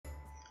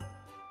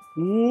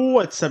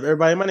What's up,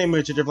 everybody? My name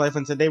is Richard Life,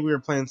 and today we are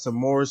playing some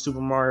more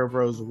Super Mario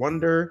Bros.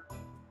 Wonder.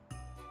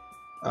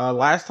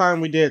 Last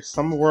time we did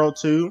Summer World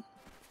 2,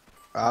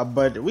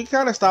 but we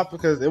kind of stopped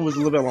because it was a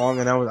little bit long,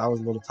 and I was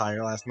a little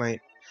tired last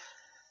night.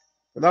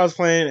 But I was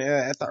playing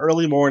at the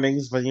early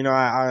mornings. But you know,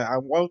 I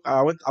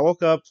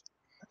woke up,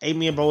 ate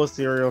me a bowl of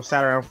cereal,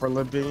 sat around for a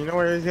little bit. You know,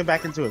 let's get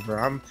back into it, bro.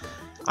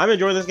 I'm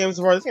enjoying this game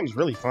so far. This game is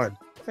really fun.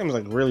 This game is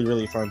like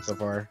really fun so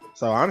far.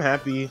 So I'm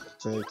happy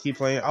to keep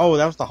playing. Oh,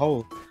 that was the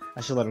hole. I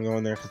should let them go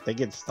in there because they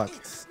get stuck.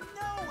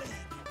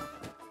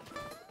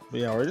 But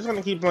yeah, we're just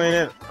gonna keep playing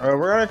it.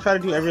 We're gonna try to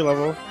do every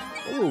level.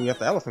 Ooh, we got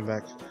the elephant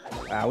back.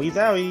 Owie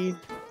zowie.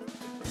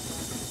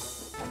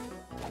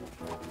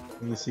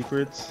 Any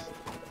secrets?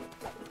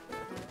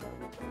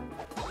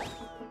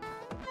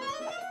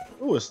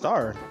 Ooh, a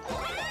star.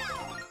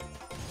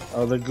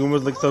 Oh, the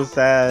Goombas look so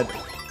sad.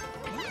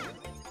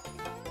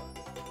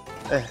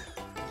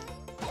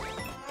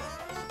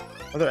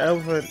 Other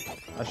elephant.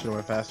 I should have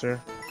went faster.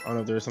 I don't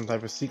know if there's some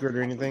type of secret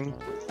or anything.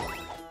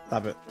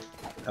 Stop it.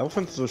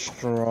 Elephants are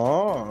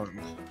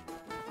strong.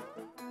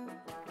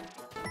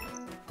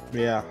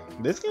 Yeah,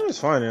 this game is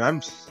fun, and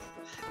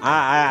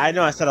I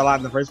know I said a lot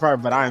in the first part,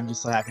 but I'm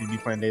just so happy to be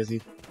playing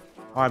Daisy.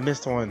 Oh, I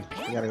missed one.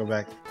 I gotta go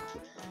back.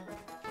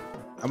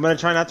 I'm gonna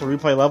try not to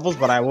replay levels,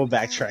 but I will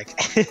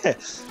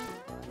backtrack.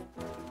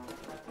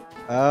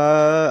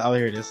 Oh,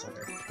 here it is.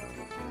 Okay.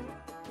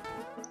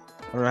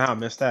 I don't know how I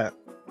missed that.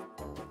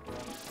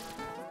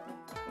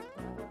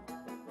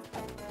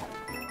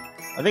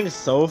 I think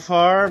so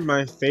far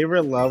my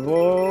favorite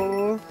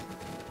level.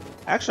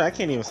 Actually, I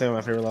can't even say what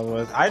my favorite level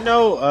is. I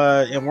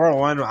know in World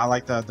 1 I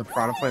like the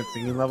Piranha Plant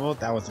singing level.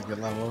 That was a good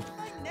level.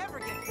 Never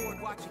get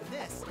bored watching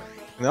this.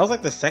 And that was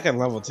like the second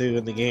level too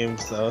in the game,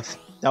 so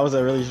that was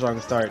a really strong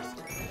start.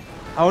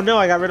 Oh no,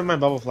 I got rid of my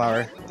bubble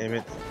flower. Damn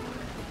it.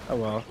 Oh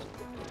well.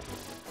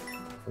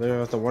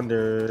 There's the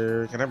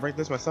wonder. Can I break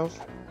this myself?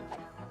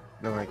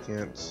 No, I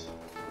can't.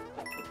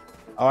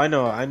 Oh, I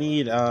know.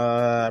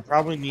 I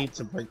probably need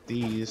to break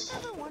these.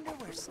 Ever wonder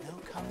where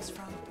snow comes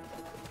from?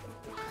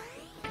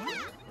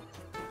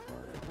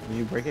 Can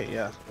you break it?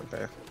 Yeah.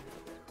 Okay.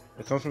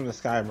 It comes from the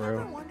sky, bro.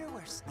 Ever wonder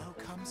where snow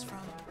comes from?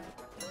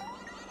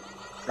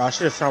 Oh, I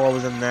should have saw what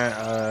was in that.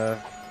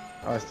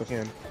 Oh, I still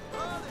can.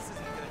 Oh, this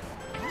isn't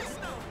good.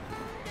 Snow.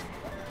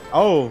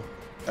 Oh,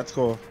 that's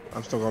cool.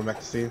 I'm still going back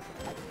to see.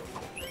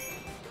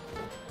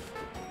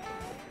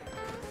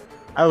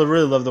 I would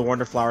really love the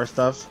Wonder Flower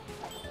stuff.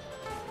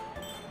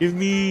 Give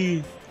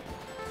me.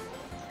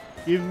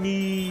 Give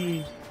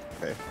me.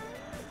 Okay.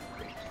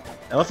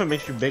 Elephant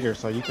makes you bigger,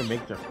 so you can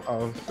make them.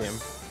 Oh, damn.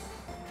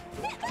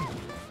 I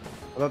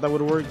thought that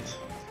would have worked.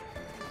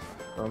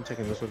 Oh, I'm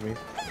taking this with me.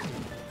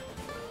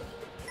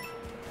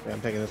 Yeah,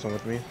 I'm taking this one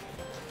with me.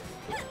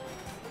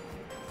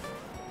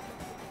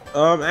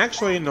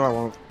 Actually, no, I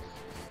won't.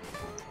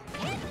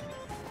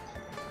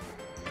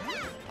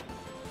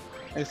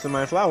 Thanks to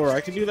my flower, I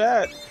can do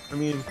that. I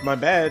mean, my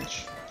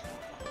badge.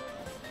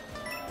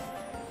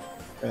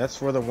 Yeah,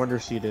 that's where the Wonder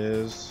Seed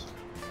is.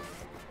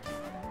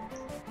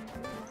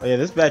 Oh yeah,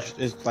 this badge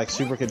is like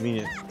super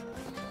convenient.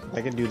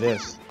 I can do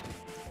this.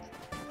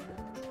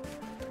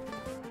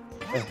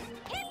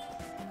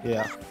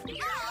 Yeah.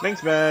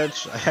 Thanks,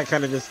 badge. I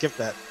kind of just skipped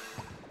that.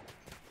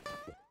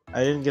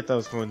 I didn't get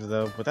those coins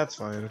though, but that's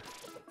fine.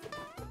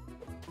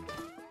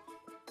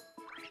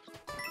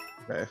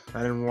 Okay,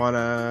 I didn't want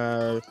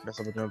to mess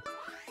up a jump.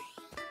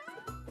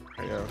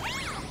 There you go.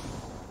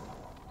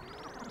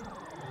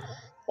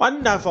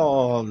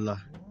 Wonderful!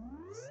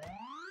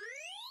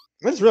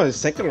 This is really the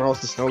second world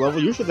the snow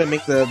level. Usually they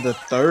make the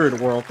third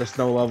world the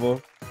snow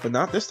level, but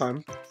not this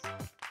time.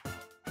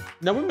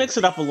 Now we mix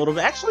it up a little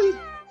bit. Actually,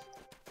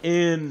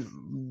 in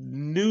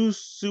New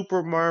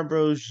Super Mario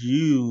Bros.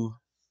 U,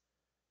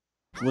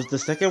 was the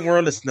second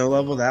world a snow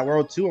level that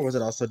world too, or was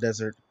it also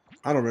desert?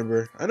 I don't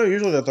remember. I know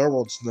usually the third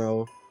world's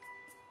snow,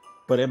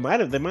 but they might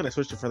have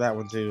switched it for that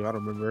one too. I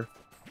don't remember.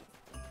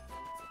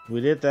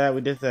 We did that. We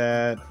did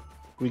that.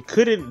 We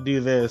couldn't do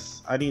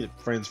this. I need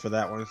friends for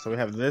that one. So we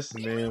have this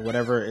and then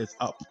whatever is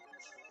up.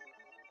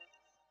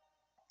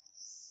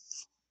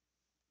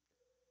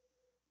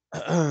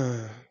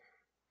 Oh,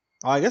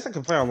 I guess I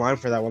can play online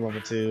for that one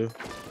level too.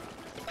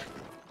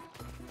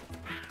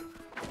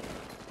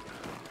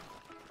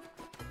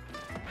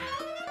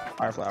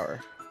 Fire flower.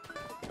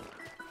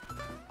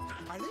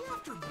 Are they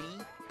after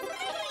me?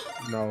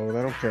 No,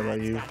 they don't care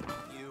about you.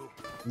 You.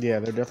 Yeah,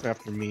 they're definitely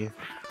after me.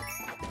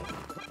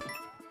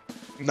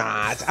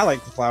 Nah, I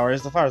like the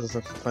flowers. The flowers are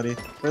so funny.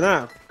 They're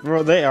not.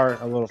 Well, they are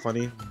a little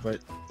funny, but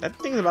that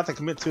thing's about to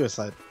commit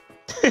suicide.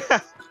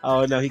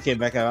 Oh no, he came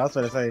back out. I was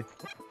about to say.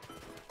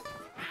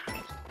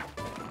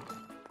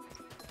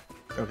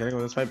 Oh, can I go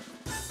in this pipe?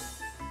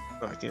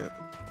 No, I can't.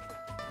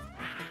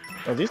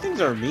 Oh, these things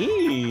are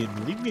mean.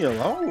 Leave me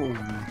alone.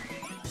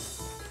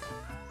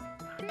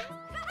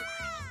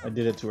 I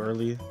did it too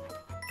early.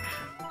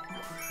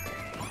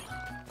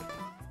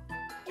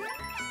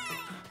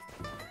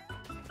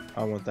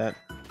 I want that.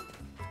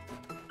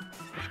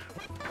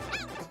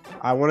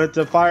 I wanted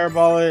to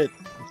fireball it.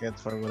 Okay,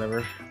 it's fine,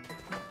 whatever.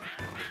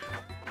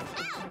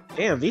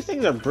 Damn, these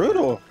things are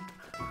brutal.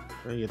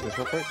 Let me get this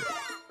real quick.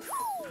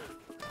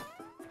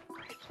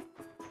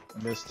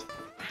 I missed.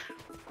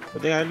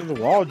 But then I did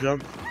the wall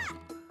jump.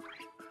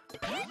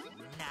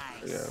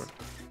 Nice. Yeah.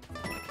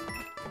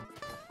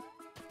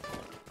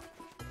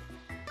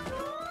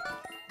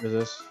 What is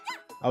this?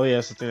 Oh yeah,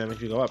 it's the thing that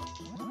makes you go up.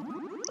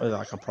 What is it,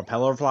 like a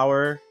propeller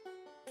flower?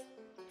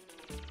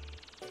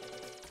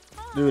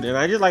 Dude, and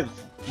I just like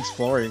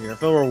exploring. I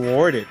feel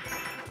rewarded.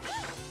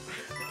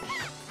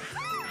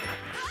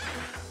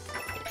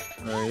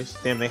 Nice.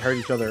 Damn, they hurt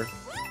each other.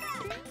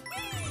 You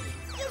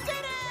did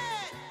it!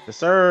 Yes,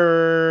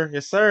 sir.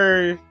 Yes,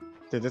 sir.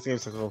 Dude, this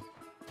game's so cool.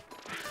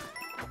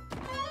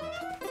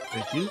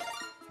 Thank you.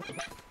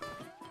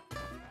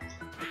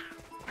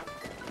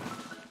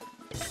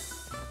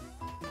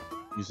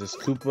 Use this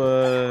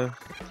Koopa.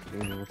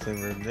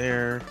 Whatever in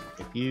there.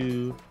 Thank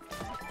you.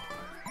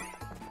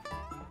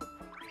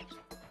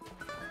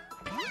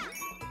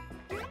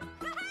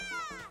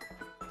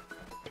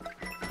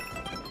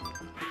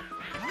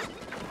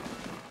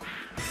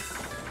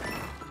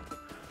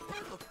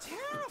 That looked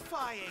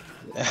terrifying.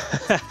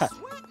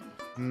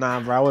 Nah,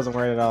 bro, I wasn't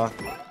worried at all.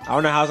 I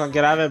don't know how I was gonna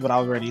get out of it, but I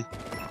was ready.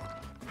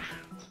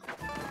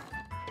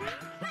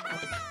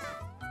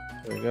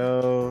 There we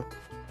go.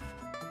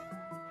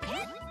 I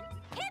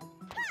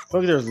feel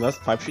like there's less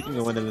pipe shooting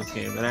going in this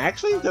game, and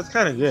actually, that's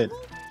kind of good.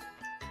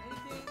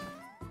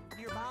 Anything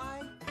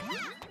nearby?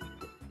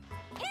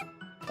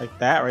 Like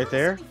that right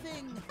there.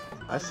 Anything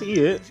I see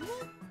it. visual?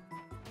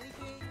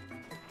 Anything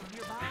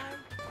nearby?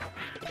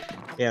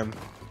 Damn.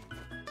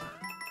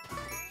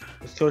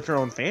 Just killed your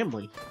own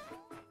family.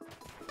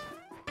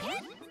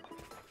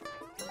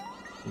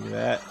 Look at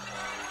that.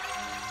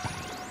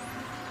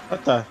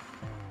 What the?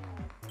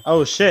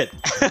 Oh shit.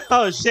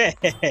 Oh shit.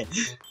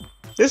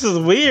 This is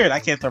weird. I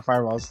can't throw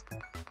fireballs.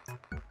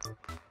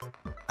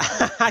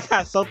 I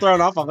got so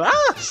thrown off of it.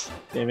 Ah!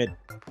 Damn it.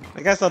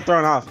 I got so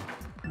thrown off.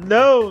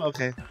 No.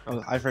 Okay. Oh,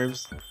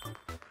 iframes.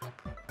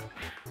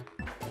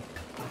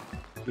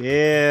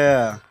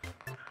 Yeah.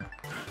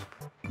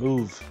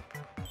 Move.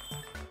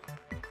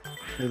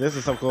 Dude, this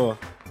is so cool.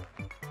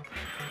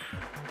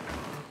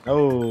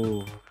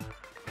 No.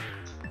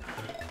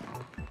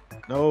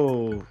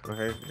 No.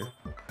 Okay.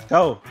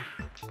 Go.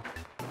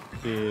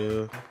 Thank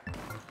you.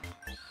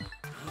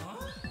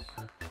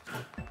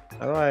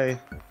 How do I?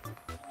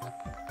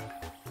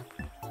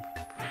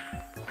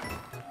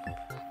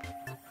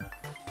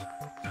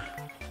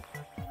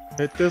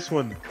 Hit this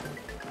one.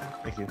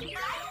 Thank you.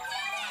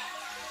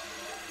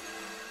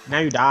 Now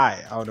you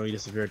die. Oh no, you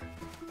disappeared.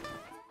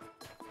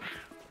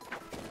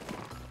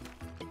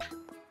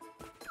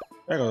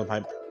 There goes the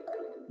pipe.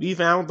 We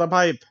found the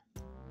pipe.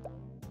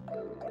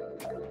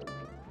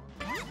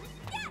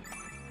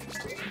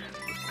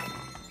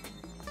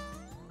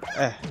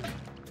 Eh.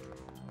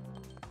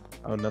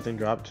 Oh, nothing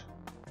dropped.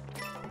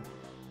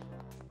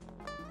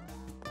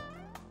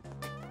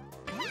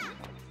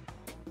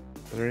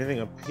 Is there anything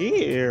up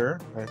here?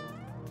 Okay.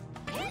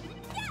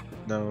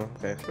 No.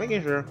 Okay.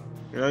 Making sure.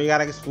 You know, you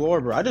gotta explore,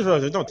 bro. I just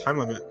realized there's no time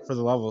limit for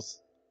the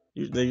levels.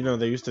 You know,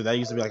 that used to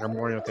be like a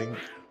Mario thing.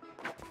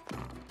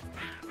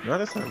 Not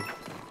this time.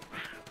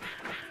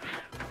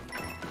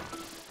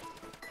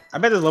 I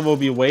bet this level would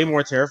be way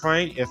more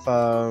terrifying if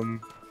Later.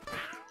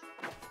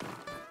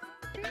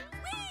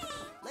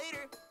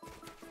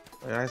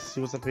 I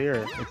see what's up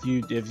here. If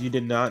you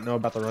did not know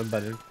about the run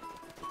button.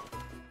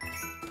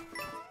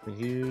 Thank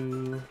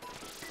you.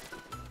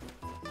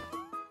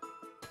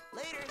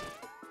 Later.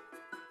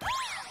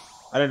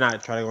 I did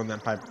not try to go in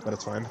that pipe, but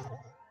it's fine.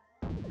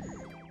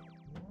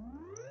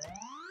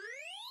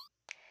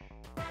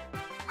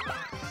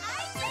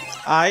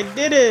 I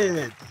did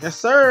it! Yes,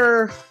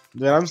 sir!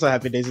 Dude, I'm so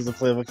happy Daisy's a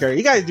playable character.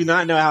 You guys do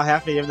not know how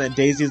happy I am that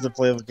Daisy's a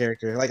playable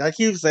character. Like, I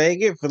keep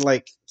saying it, but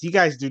like, you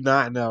guys do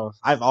not know.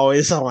 I've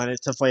always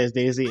wanted to play as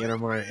Daisy in a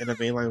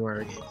mainline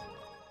Mario game.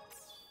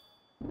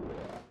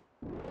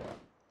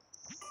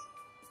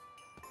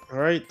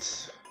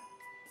 Alright.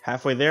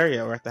 Halfway there?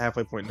 Yeah, we're at the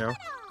halfway point now.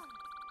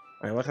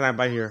 Alright, what can I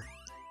buy here?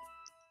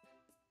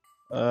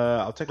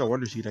 I'll take a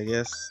Wonder Seed, I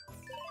guess.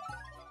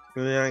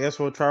 And then I guess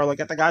we'll try our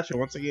luck at the gacha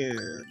once again.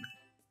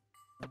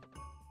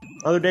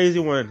 Other Daisy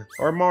one.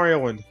 Or Mario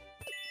one.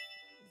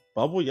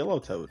 Bubble Yellow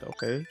Toad,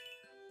 okay.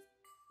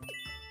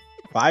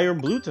 Fire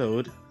Blue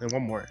Toad, and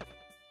one more.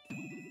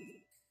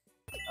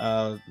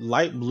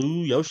 Light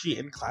Blue Yoshi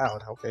and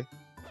Cloud, okay.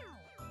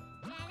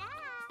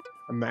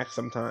 A max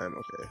sometime,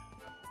 okay.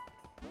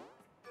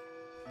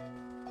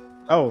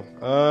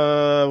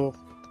 Oh,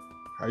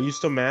 are you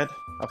still mad?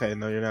 Okay,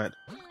 no, you're not.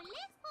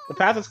 The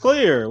path is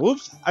clear!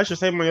 Whoops! I should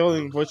save my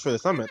yelling voice for the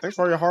summit. Thanks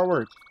for all your hard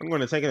work. I'm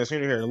going to take it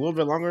sooner here a little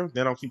bit longer,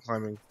 then I'll keep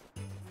climbing.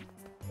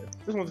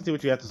 Just want to see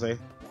what you have to say.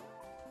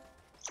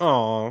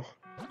 Oh,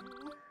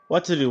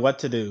 what to do? What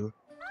to do?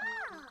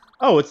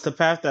 Oh, it's the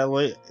path that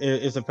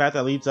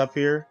leads up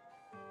here,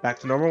 back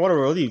to normal. What a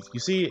relief! You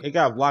see, it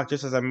got blocked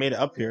just as I made it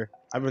up here.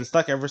 I've been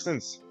stuck ever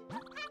since.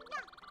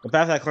 The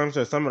path that climbs to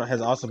the summit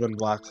has also been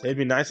blocked. It'd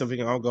be nice if we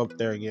can all go up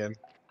there again.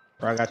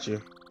 Or I got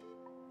you.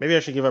 Maybe I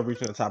should give up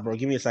reaching the top, bro.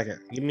 Give me a second.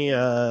 Give me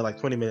like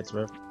 20 minutes,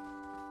 bro.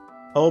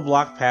 Whole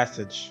block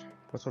passage.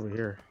 What's over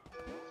here?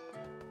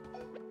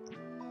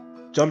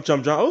 Jump,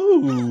 jump, jump.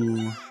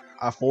 Ooh,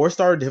 a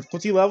 4-star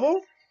difficulty level.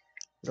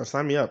 Yo,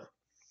 sign me up.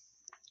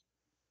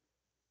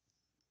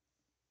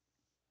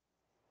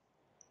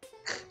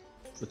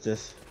 With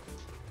this.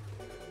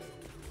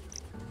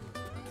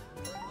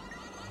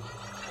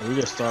 And we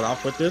just start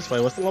off with this.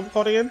 Wait, what's the level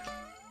called again?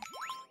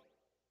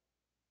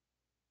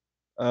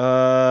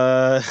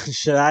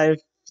 Should I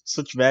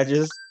switch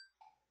badges?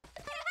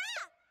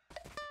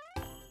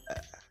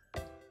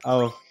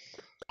 Oh.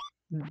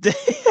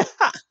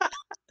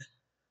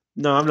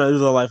 No, I'm not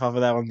losing a life off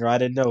of that one, bro. I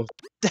didn't know.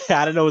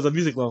 I didn't know it was a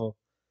music level.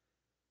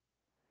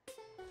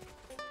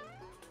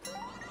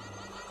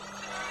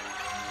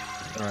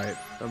 Alright,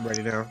 I'm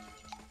ready now.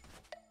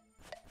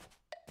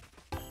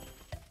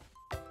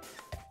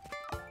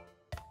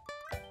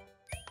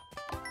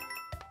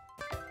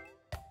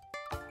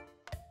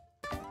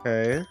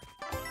 Okay.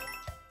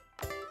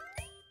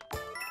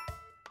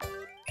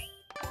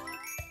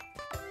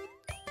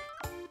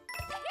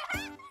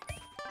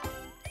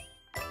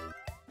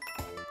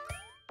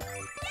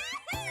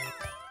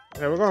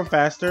 Okay, we're going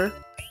faster.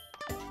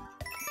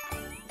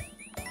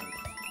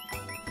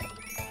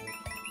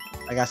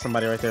 I got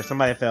somebody right there.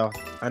 Somebody fell.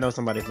 I know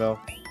somebody fell.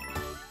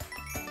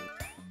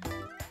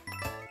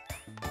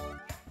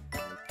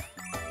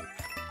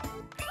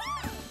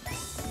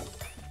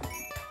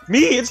 Me!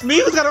 It's me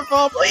who's gonna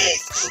fall!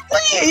 Please!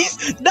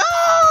 Please! No!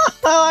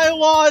 I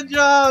won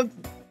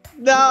jump!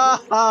 No!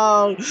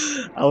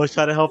 I was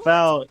trying to help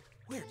out.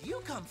 Where do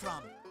you come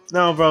from?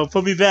 No, bro.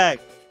 Put me back.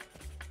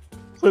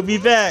 Put me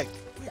back.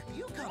 Where do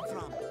you come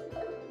from?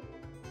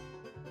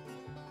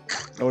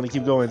 I want to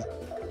keep going.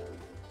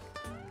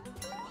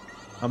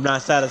 I'm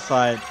not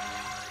satisfied.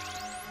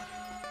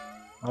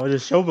 I was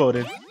just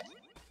showboating.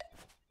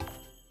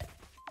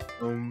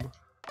 Boom.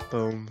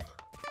 Boom.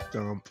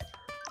 Jump.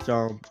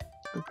 Jump.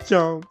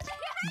 Jump.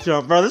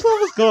 Jump. Bro, this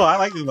level's cool. I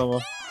like this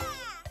level.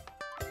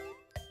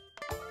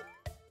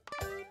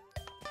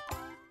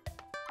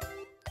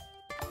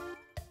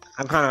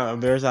 I'm kind of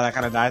embarrassed that I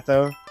kind of died,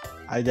 though.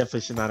 I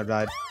definitely should not have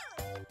died.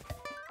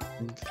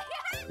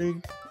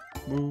 Think,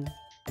 move,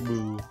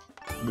 move,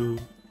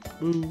 move,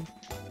 move.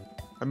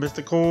 I missed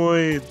a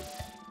coin.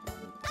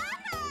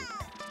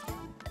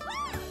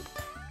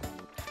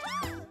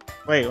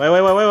 Wait.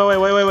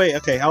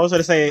 Okay, I was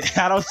gonna say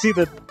I don't see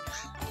the.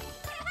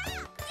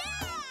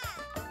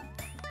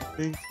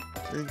 Think.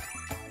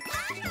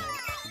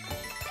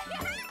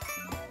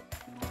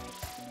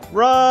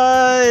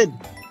 Run!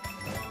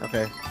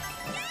 Okay.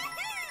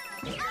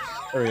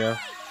 There we go.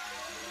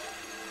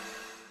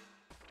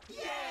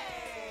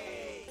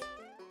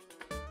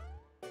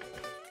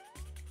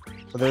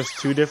 So there's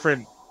 2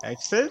 different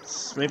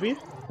exits, maybe?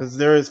 Because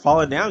there is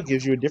Falling Down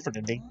gives you a different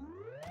ending.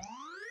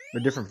 Or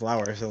different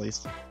flowers, at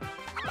least.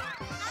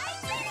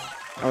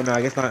 Oh no,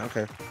 I guess not.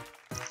 Okay.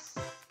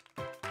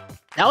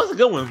 That was a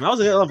good one. That was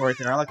a good level right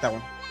there. I like that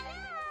one.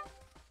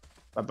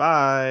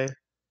 Bye-bye.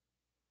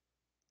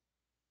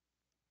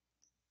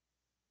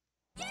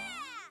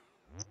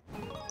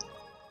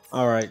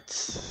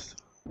 Alright.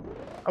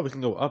 Oh, we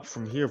can go up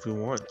from here if we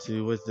want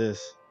to. What's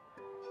this?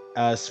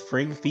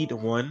 Spring Feet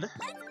 1.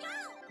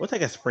 What's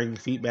like a Spring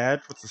Feet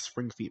badge? What's a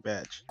Spring Feet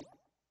badge?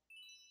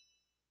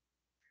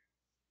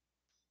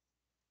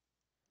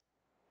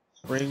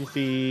 Spring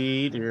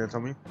Feet. You're gonna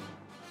tell me?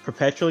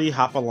 Perpetually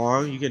hop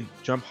along. You can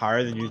jump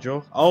higher than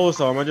usual. Oh,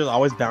 so am I just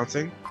always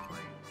bouncing?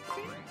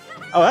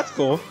 Oh, that's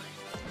cool. Go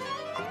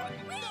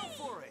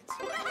for it.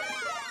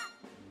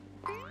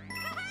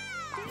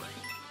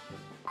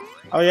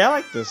 Oh yeah, I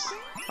like this.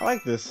 I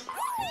like this.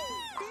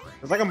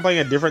 It's like I'm playing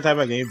a different type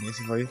of game,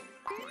 basically.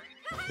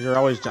 You're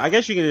always. I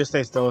guess you can just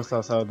stay still and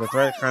stuff, so the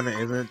threat kind of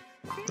isn't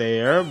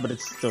there, but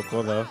it's still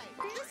cool though.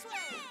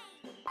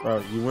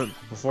 Bro, you went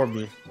before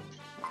me.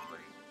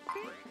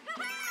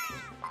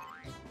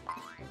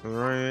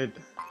 Alright.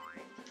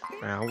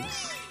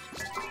 Bounce.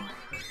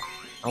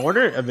 I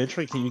wonder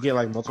eventually can you get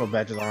like multiple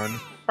badges on?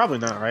 Probably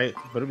not, right?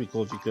 But it'd be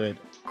cool if you could.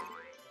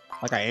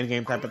 Like an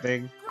endgame type of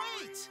thing.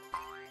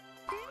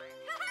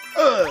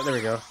 Great. There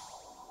we go.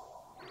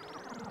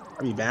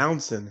 I'd be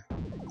bouncing.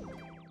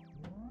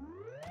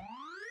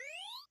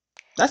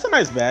 That's a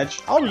nice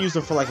badge. I'll use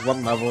it for like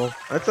 1 level.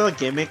 That's a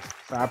gimmick.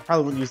 So I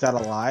probably wouldn't use that a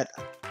lot.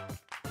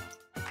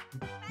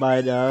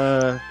 But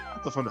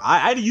that's a fun.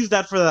 I'd use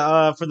that for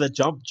the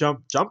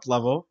jump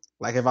level.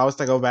 Like if I was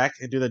to go back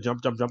and do the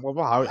jump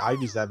level, I'd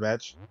use that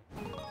badge.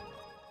 I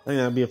think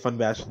that'd be a fun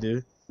badge to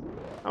do.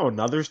 Oh,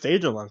 another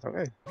stage unlocked.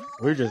 Okay,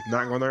 we're just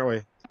not going our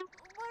way.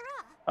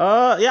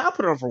 Yeah, I'll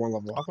put it on for 1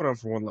 level. I'll put it on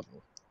for 1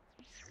 level.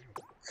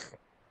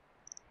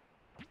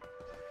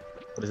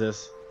 What is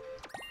this?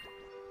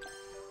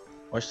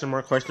 Question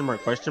mark, question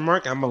mark, question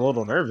mark? I'm a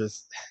little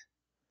nervous.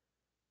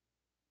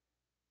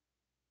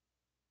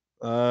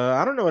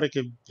 I don't know what it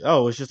could...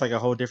 Oh, it's just like a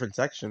whole different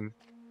section.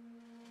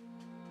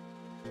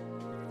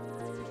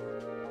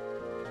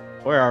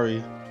 Where are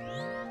we?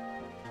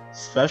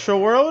 Special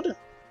world? I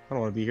don't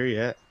want to be here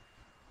yet.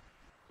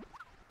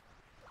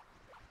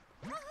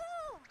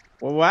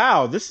 Well,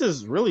 wow, this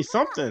is really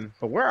something.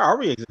 But where are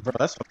we, bro?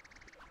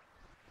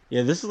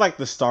 Yeah, this is like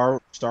the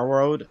Star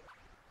World.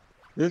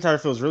 This entire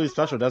feels really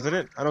special, doesn't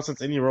it? I don't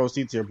sense any row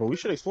seats here, but we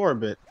should explore a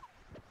bit.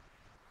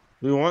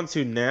 Do we want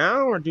to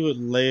now or do it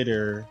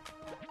later?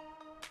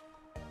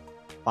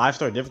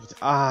 5-star difficulty.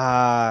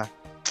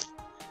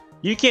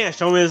 You can't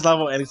show me this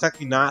level and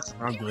exactly not.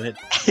 I'm doing it.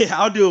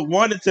 I'll do it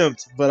one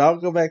attempt, but I'll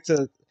go back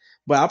to.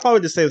 But I'll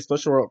probably just save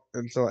special world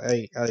until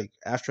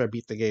after I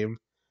beat the game.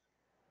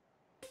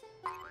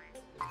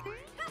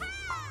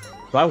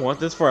 Do I want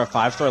this for a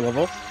 5-star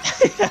level?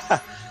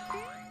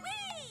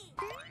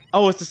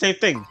 Oh, it's the same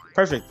thing.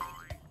 Perfect.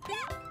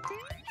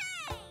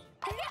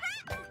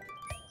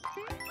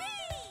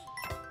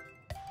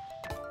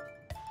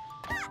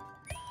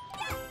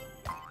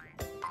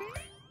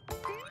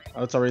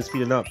 Oh, it's already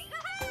speeding up.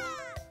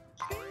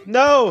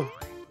 No!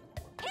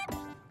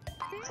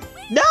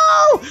 No!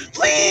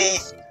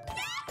 Please!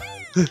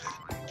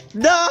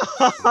 No!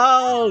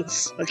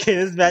 Okay,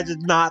 this match is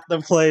not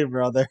the play,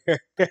 brother.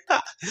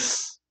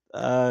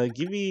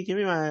 Give me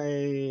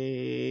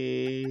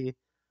my...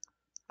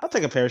 I'll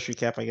take a parachute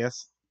cap, I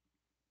guess.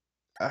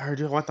 Or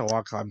do I want the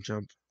wall climb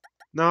jump?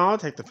 No, I'll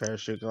take the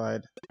parachute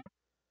glide.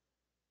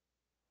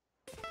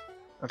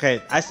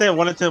 Okay, I said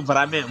one attempt, but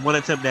I meant one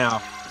attempt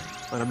now.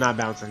 When I'm not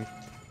bouncing.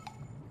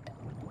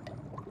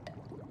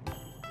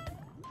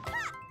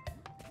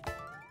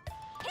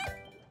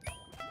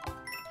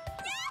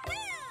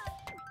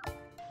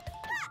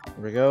 Here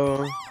we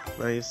go.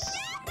 Nice.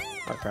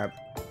 Oh, crap.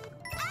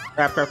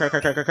 Crap.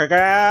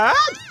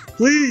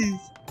 Please!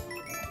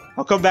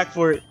 I'll come back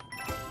for it.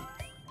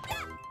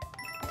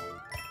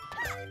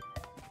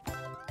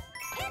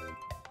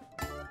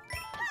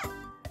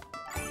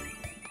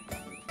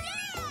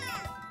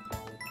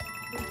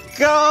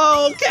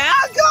 Go! Go!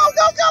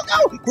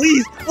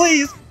 Please!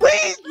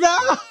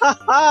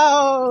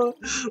 No!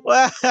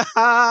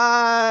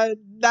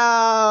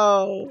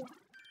 No!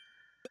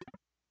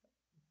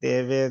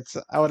 Damn it.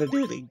 I want to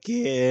do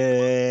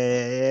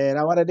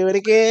it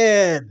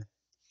again.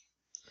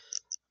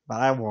 But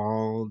I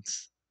won't.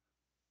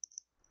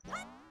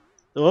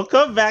 We'll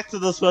come back to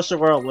the special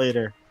world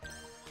later.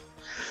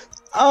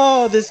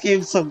 Oh, this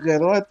game's so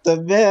good. What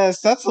the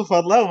mess? That's a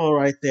fun level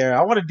right there.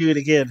 I want to do it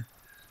again.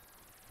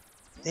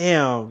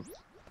 Damn.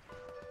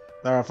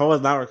 Or if I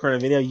was not recording a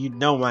video, you'd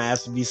know my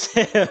ass would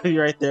be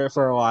right there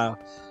for a while.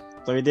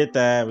 So we did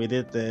that. We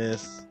did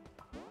this.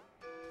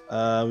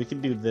 We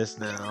can do this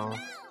now.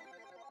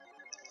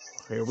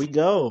 Here we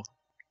go.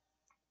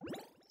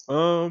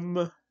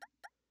 I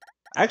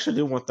actually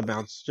do want the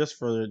bounce just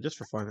for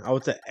fun. Oh,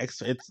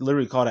 it's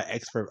literally called an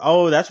expert.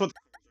 Oh, that's what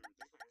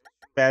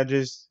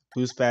badges,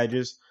 boost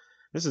badges.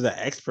 This is an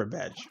expert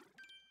badge.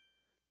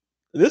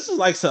 This is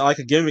like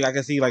a gimmick I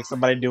can see like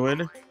somebody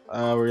doing,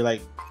 where you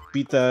like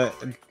beat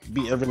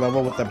every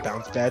level with the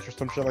bounce badge or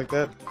some shit like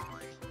that.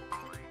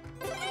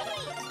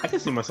 I can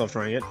see myself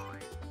trying it.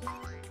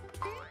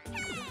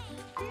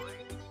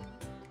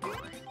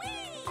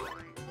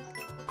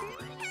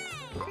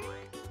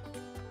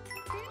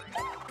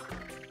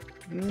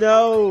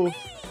 No.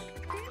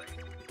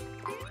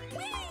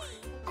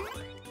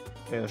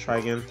 Okay, let's try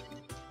again.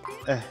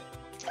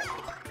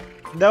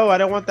 No, I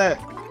don't want that.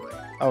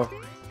 Oh.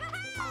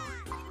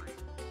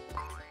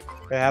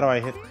 Okay, how do I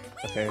hit?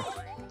 Okay.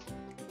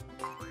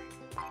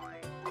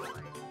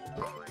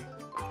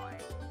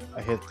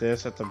 I hit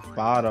this at the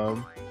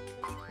bottom.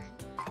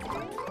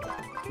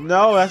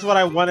 No, that's what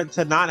I wanted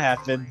to not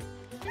happen.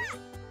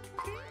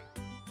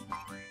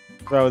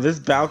 Bro, this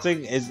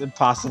bouncing is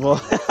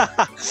impossible.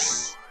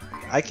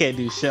 I can't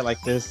do shit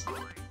like this.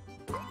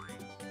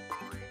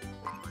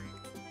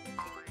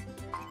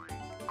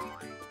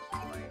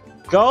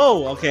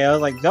 Go! Okay, I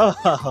was like, go!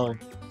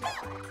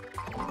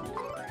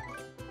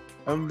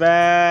 Come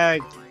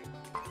back!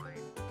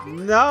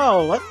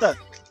 No! What the?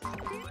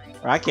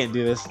 Bro, I can't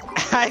do this.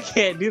 I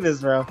can't do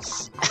this, bro.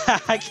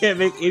 I can't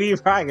make any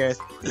progress.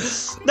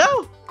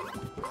 No!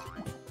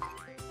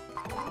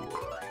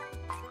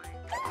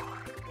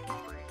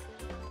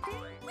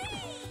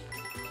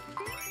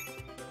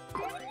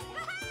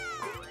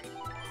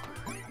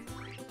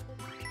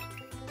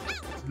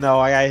 No,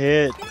 I got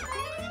hit.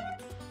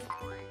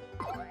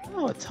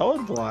 Oh, a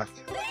toad block.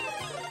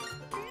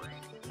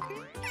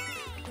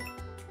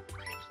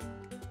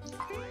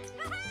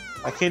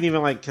 I can't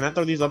even like, can I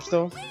throw these up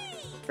still?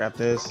 Grab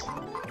this.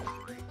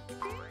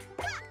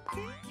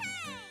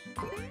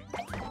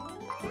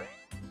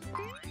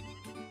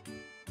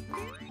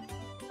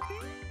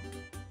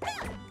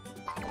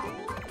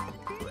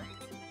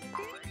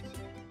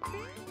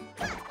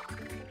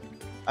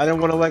 I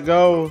didn't want to let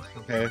go.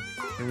 Okay,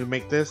 can we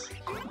make this?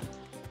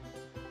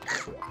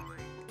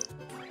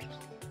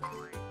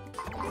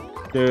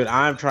 Dude,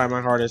 I'm trying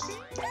my hardest.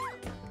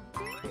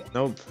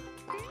 Nope.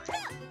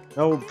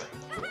 Nope.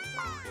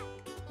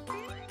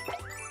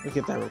 Let me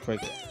get that real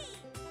quick.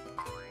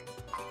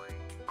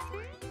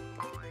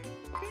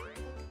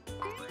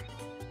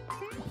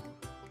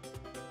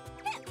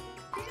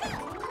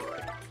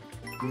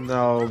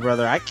 No,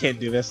 brother, I can't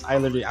do this.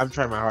 I'm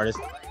trying my hardest.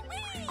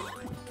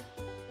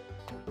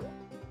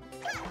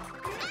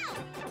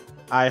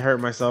 I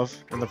hurt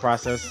myself in the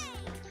process.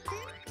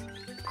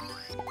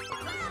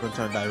 I'm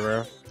trying to die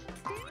real.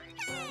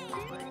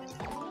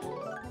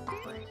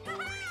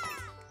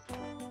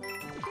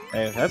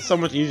 Hey, that's so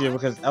much easier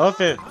because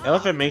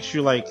elephant makes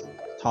you like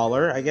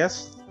taller, I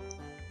guess.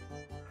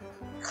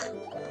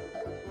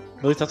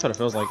 At least that's what it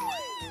feels like.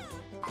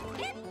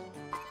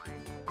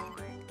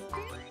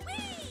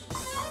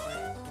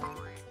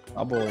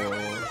 Bubble.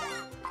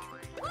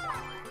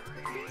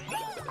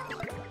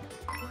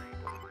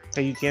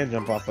 Hey, you can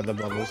jump off of the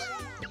bubbles.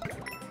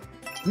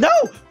 No,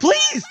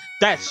 please!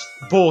 That's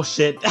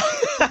bullshit.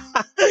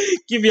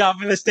 Get me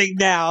off of this thing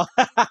now.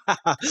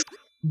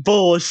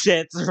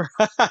 Bullshit.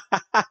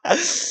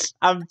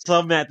 I'm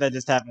so mad that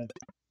just happened.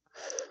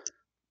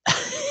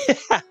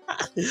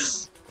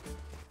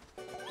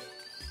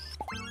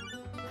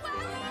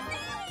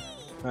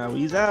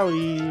 Wowie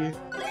zowie.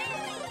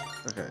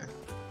 Okay.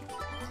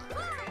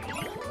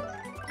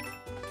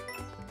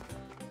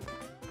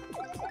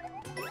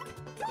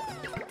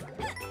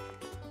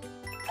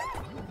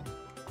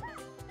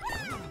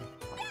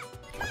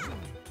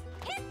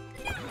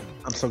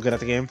 I'm so good at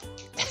the game.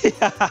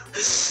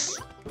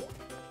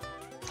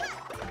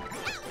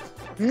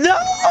 No!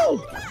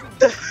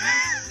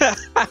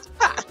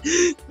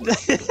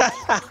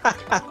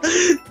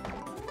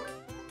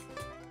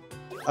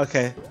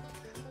 Okay.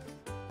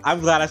 I'm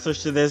glad I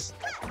switched to this.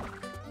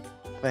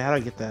 Wait, how do I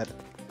get that?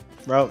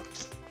 Bro,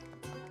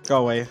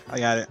 go away. I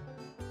got it.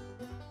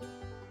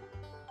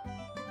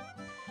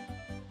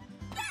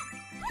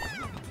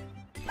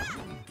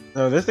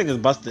 No, this thing is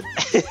busted.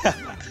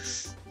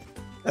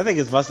 That thing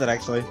is busted,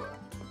 actually.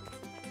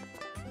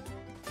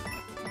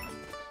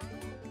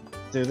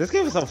 Dude, this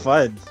game is so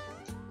fun.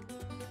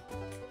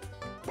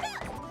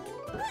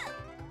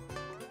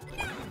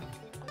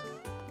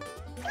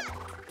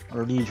 I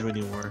don't need you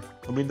anymore.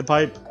 I mean the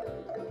pipe.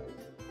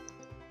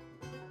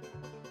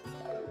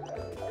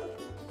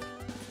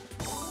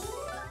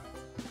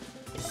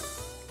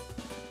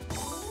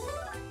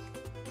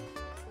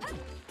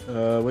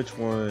 Which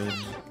one?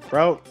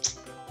 Bro.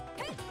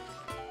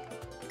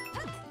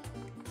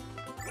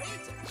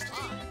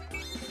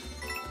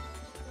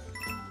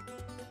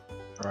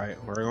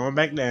 Alright, we're going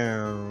back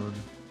down.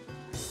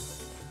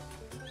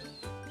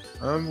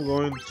 I'm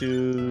going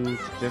to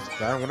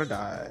just, I don't want to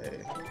die.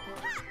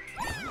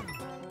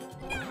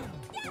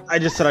 I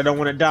just said I don't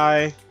want to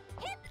die.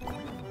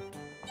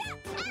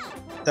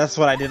 That's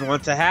what I didn't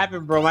want to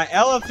happen, bro. My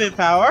elephant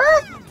power!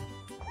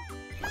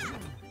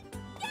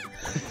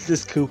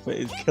 This Koopa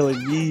is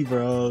killing me,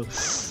 bro.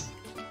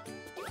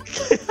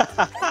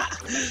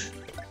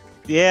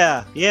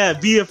 Yeah,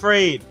 be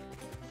afraid.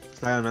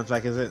 Alright, that's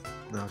back, is it?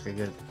 No, okay,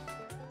 good.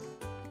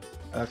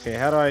 Okay,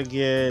 how do I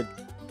get...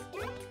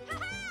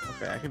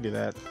 Okay, I can do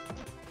that.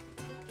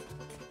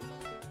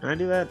 Can I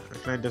do that? Or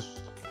can I just...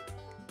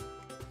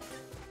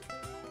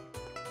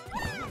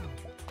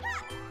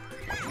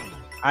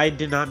 I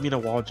did not mean a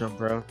wall jump,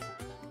 bro.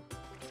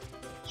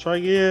 Let's try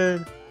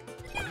again.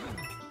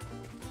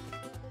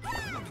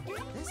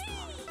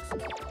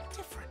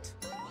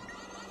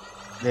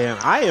 Damn,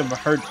 I am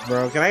hurt,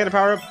 bro. Can I get a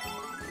power up? I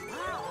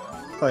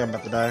feel like I'm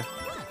about to die.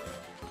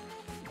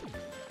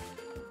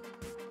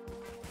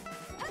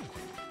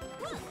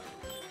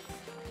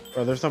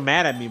 Bro, they're so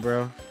mad at me,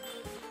 bro.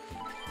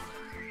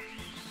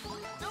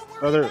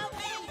 Bro,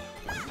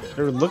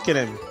 they're looking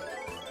at me.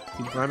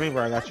 Keep climbing,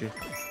 bro. I got you.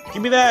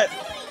 Give me that.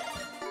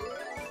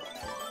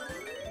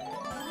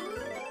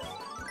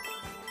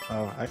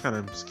 Oh, I kind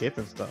of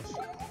skipping stuff.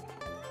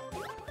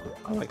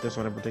 I like this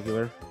one in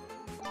particular.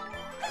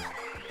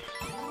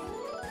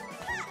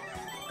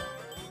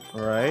 All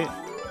right.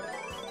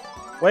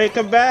 Wait,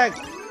 come back.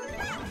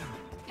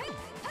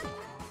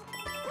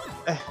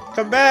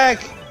 Come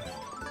back.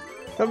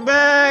 Come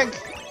back!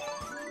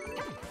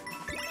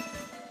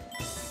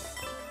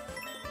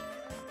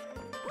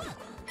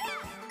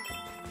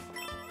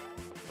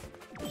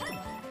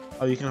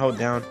 Oh, you can hold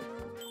down.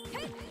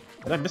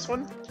 Did I miss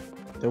one?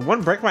 Did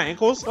one break my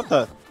ankles? What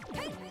the?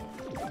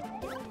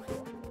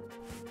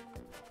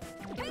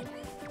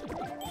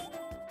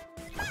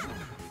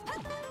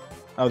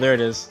 Oh, there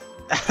it is.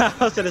 I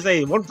was gonna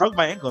say, one broke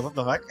my ankles. What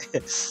the fuck?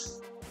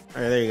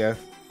 Alright, there you go.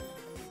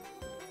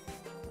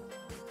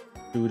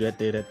 Do that,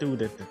 do that, do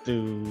that,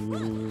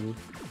 do.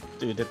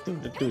 Do that, do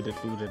that, do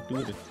that, do that,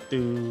 do that,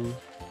 do.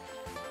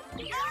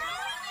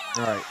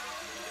 Alright.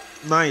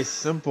 Nice,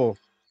 simple.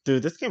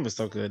 Dude, this game is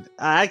so good.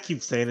 I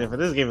keep saying it, but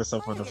this game is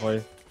so fun to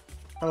play.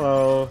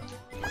 Hello.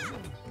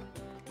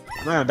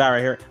 I'm not gonna die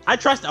right here. I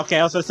trust. Okay,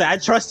 I was gonna say I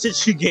trusted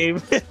you,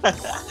 game. Yeah.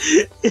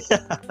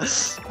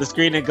 The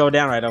screen didn't go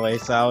down right away,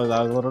 so I was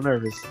a little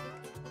nervous.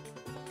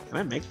 Can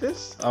I make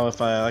this? Oh,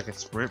 if I like a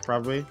sprint,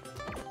 probably.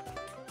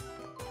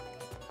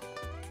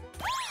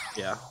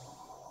 Yeah.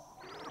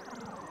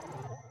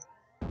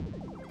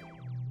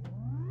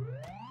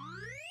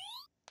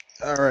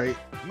 All right,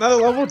 another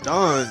level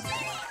done.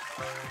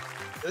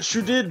 Yes,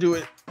 you did do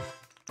it.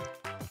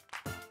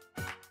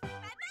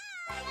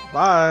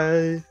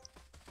 Bye.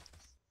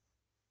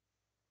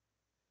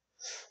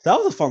 That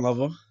was a fun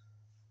level.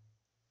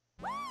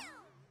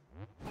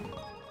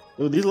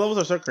 Dude, these levels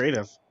are so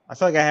creative. I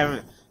feel like I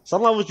haven't.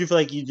 Some levels you feel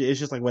like it's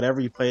just like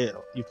whatever you play it,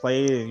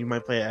 and you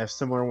might play a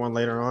similar one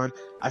later on.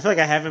 I feel like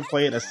I haven't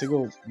played a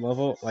single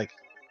level. Like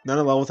none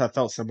of the levels have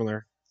felt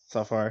similar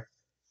so far.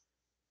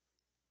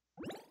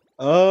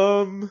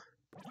 Um,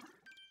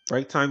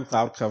 break time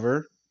cloud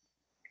cover.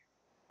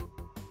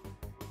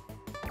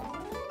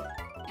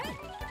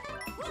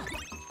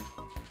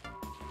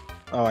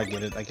 Oh, I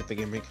get it. I get the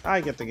gimmick. I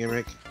get the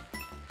gimmick.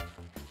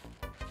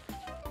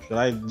 Should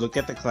I look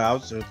at the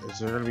clouds? Or is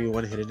there gonna be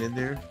one hidden in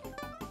there?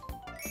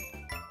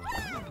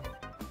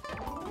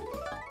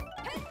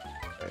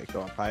 Okay,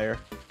 go up higher.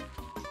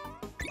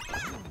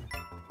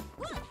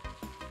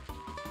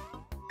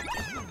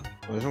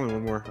 Oh, there's only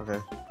one more. Okay.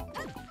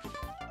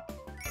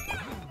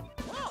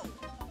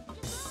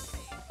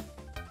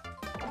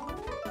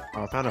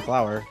 Oh, I found a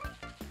flower.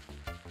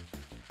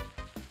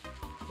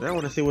 I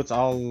want to see what's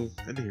all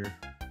in here.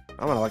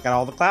 I want to look at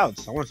all the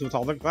clouds. I want to see what's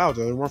all in the clouds.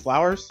 Are there more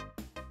flowers?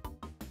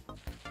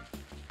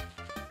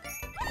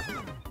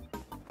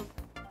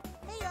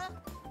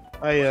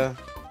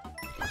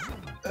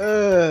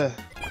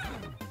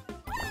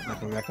 Not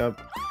coming back up.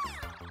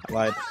 I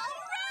lied.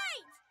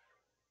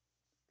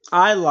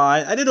 I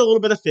lied. I did a little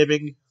bit of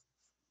fibbing.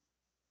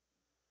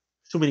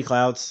 Too many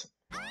clouds.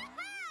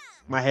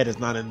 My head is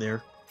not in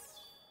there.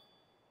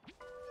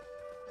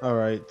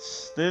 Alright.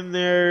 Then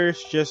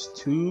there's just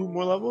 2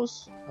 more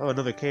levels? Oh,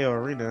 another KO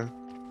arena.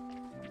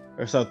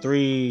 Or so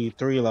three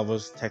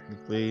levels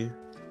technically.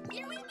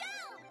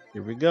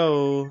 Here we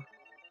go.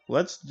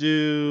 Let's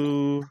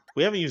do...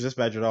 We haven't used this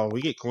badge at all.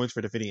 We get coins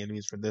for defeating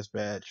enemies for this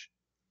badge.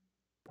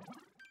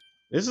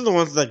 This is the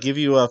ones that give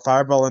you a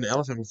fireball and an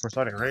elephant before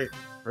starting, right?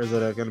 Or is it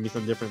going to be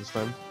something different this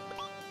time?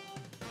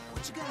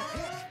 What you gonna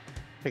pick?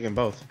 Picking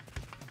both.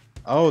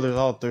 Oh,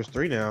 there's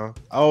 3 now.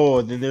 Oh,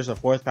 and then there's a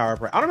 4th power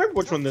up. I don't remember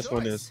which one this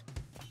one is.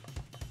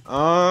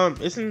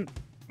 Isn't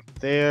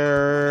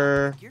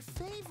there... Your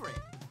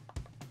favorite.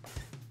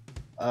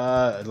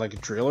 like a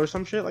drill or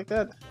some shit like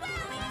that?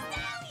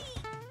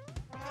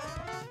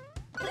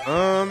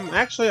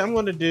 Actually, I'm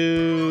gonna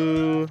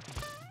do...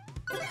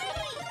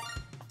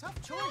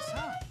 Tough choice,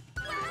 huh?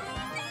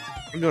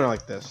 I'm doing it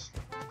like this.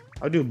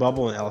 I'll do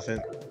bubble and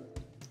elephant.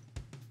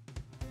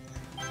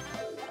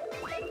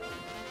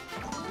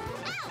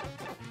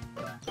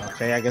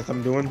 Okay, I guess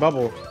I'm doing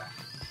bubble.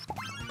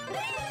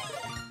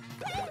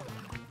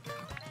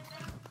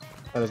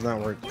 That does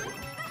not work.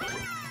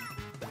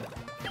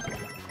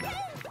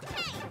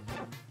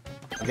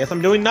 I guess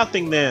I'm doing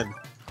nothing then.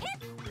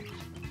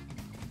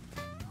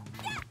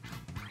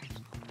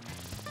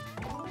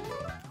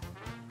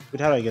 Dude,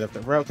 how do I get up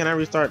there? Bro, can I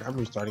restart? I'm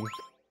restarting.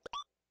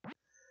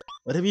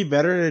 Would it be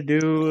better to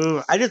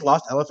do... I just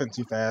lost elephant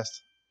too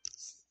fast.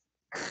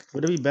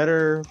 Would it be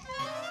better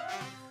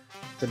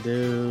to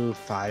do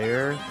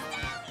fire?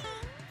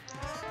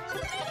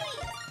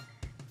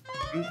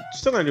 I'm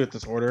still gonna do it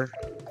this order.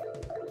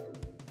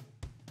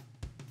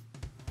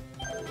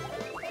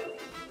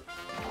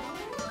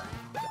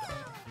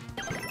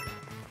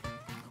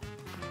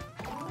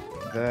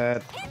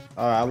 That...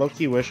 I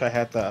low-key wish I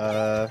had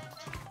the,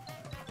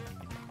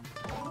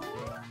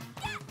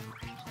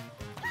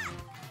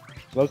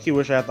 low-key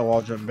wish I had the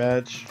wall jump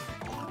badge.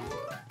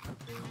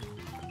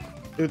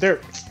 Dude,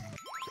 there...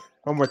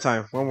 One more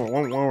time. One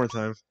more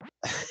time.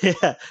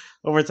 Yeah,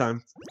 one more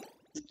time.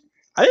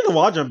 I think the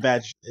wall jump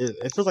badge,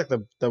 it feels like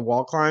the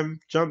wall climb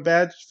jump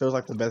badge feels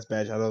like the best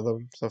badge out of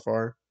them so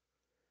far.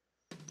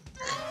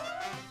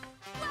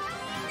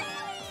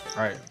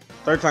 Alright,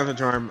 3rd time's a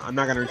charm. I'm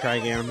not gonna retry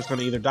again. I'm just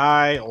gonna either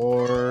die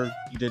or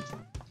eat it.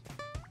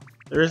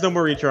 There is no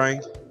more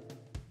retrying.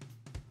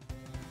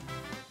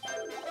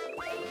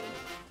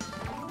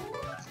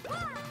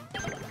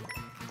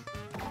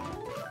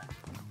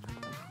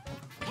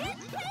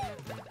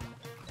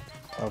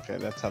 Okay,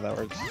 that's how that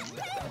works.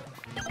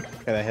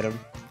 Okay, that hit him.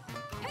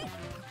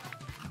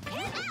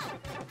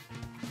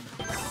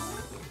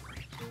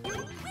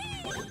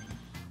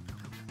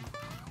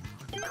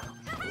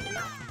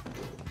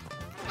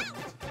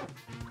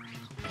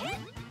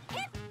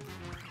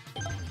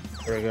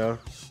 There we go.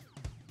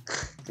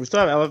 We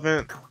still have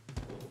elephant,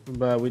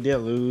 but we did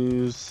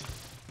lose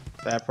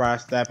that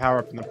power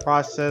up in the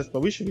process.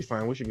 But we should be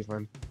fine. We should be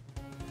fine.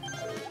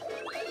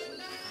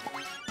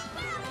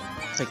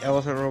 Take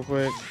elephant real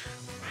quick.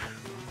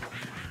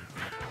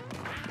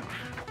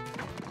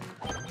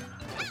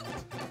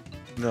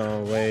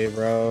 No way,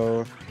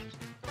 bro.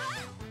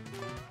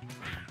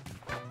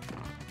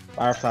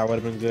 Firefly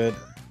would have been good.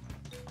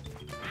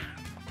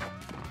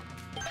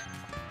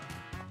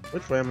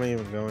 Which way am I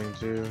even going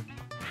to?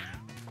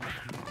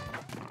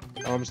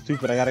 Oh, I'm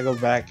stupid. I gotta go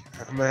back.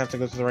 I'm gonna have to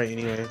go to the right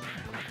anyway.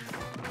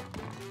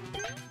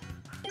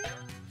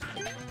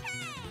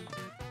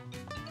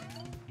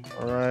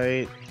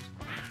 Alright.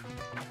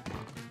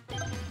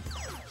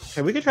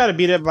 Okay, we could try to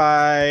beat it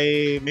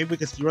by... Maybe we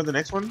could speedrun the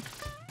next one?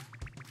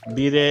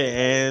 Beat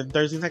it in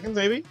 13 seconds,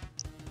 maybe?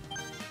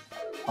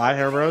 5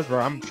 hair bros? Bro,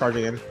 I'm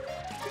charging in.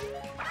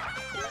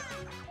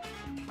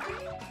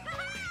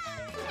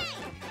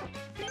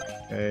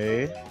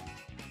 Okay.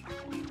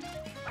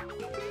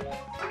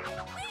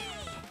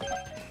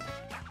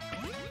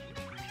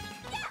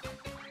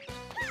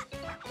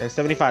 Okay,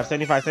 75,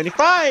 75,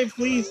 75,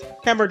 please.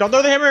 Hammer, don't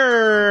throw the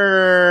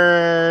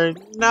hammer.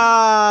 No,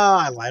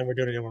 I lied. We're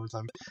doing it one more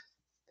time.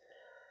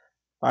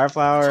 Fire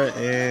flower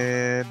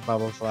and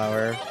bubble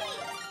flower.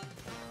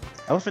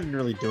 Elephant didn't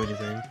really do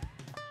anything.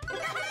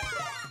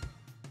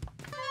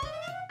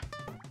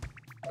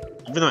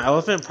 Even though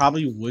elephant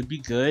probably would be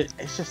good,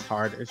 it's just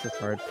hard. It's just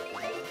hard.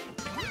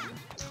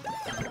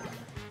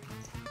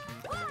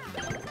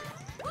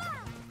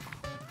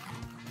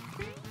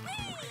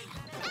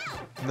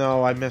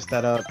 No, I messed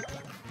that up.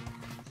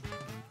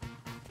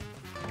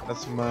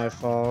 That's my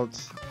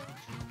fault.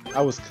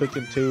 I was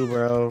cooking too,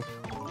 bro.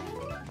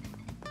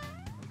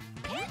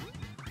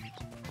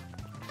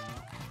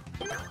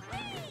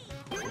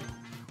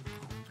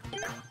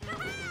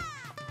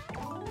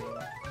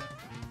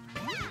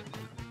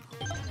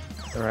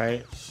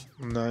 Alright.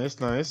 Nice,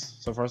 nice.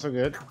 So far, so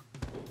good.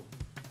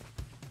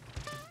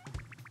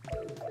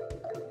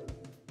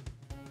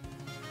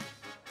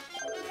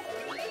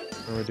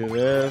 I'm gonna do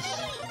this.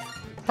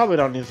 Probably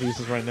don't need to use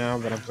this right now,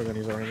 but I'm still gonna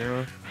use it right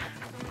now.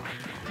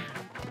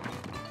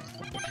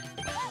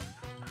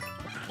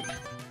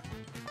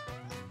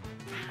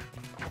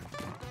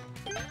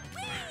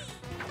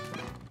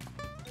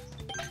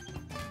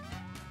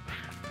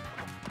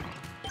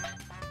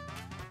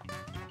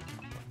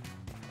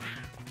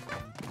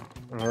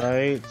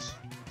 Alright.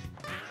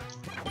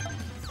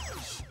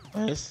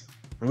 Nice.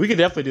 We could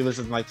definitely do this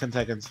in like 10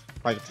 seconds.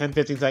 Like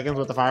 10-15 seconds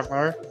with the fire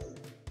flower.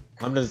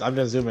 I'm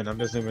just zooming. I'm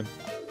just zooming.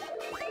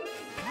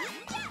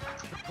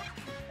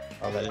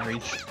 Oh, that didn't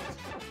reach.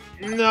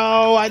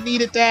 No, I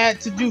needed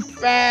that to do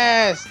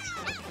fast.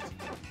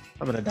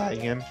 I'm gonna die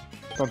again.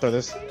 Don't throw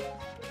this.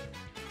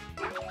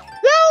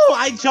 No,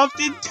 I jumped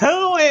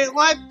into it.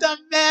 What the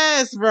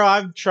mess, bro?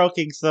 I'm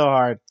choking so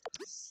hard.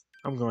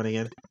 I'm going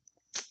again.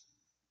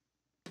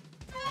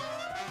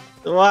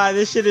 Wow,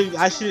 this should have.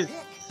 I should.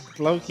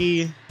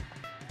 Low-key,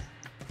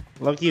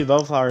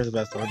 bow flower is the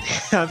best one.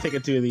 I'm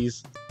taking 2 of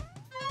these.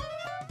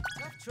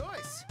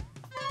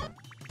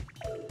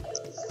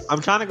 I'm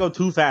trying to go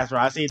too fast,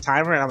 bro. I see a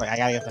timer and I'm like, I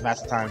gotta get the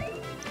fastest time.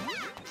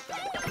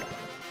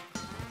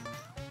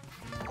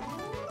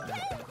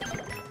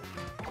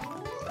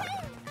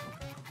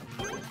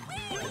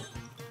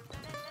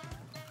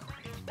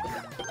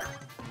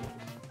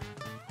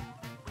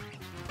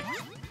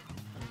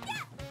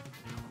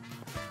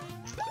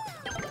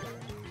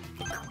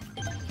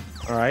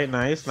 Alright,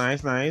 nice,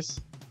 nice, nice.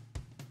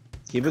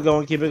 Keep it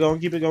going, keep it going,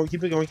 keep it going,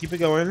 keep it going, keep it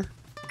going.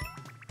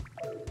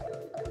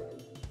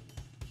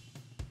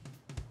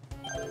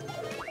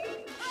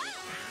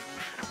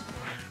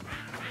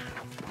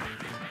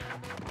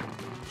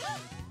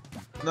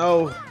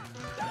 No.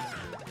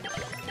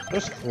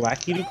 There's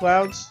wacky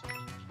clouds.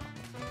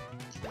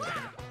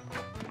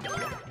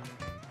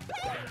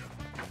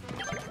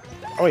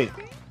 Oh wait.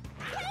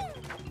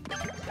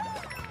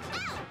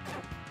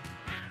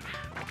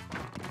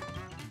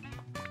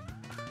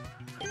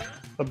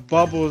 The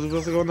bubbles. We're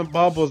supposed to go in the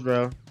bubbles,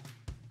 bro.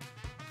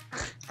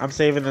 I'm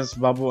saving this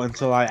bubble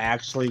until I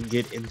actually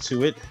get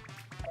into it.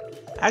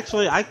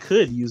 Actually, I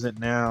could use it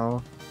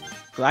now.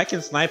 Cause I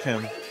can snipe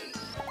him.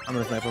 I'm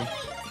gonna snipe him.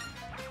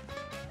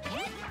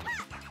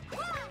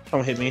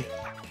 Don't hit me.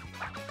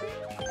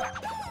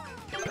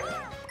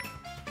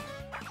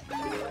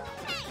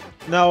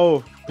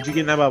 No, but you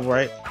get in that bubble,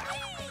 right?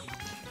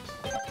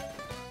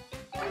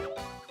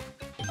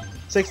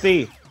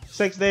 60,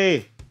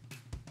 60.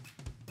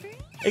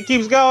 It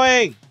keeps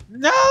going.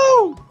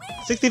 No,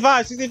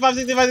 65, 65,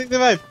 65,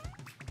 65.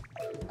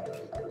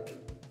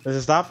 Does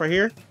it stop right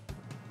here?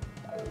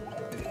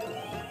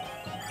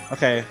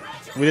 Okay,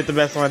 we did the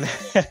best one.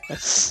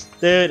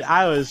 Dude,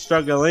 I was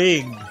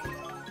struggling.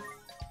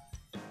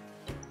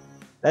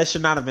 That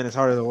should not have been as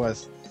hard as it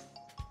was.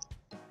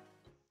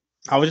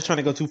 I was just trying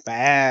to go too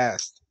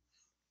fast.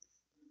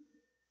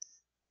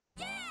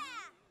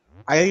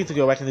 I need to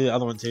go back and do the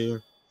other one too.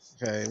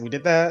 Okay, we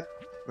did that.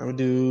 Now we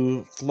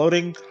do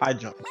floating high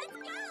jump.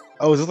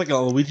 Oh, is this like a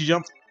Luigi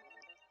jump?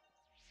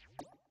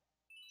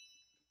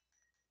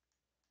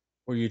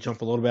 Where you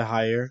jump a little bit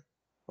higher?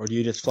 Or do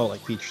you just float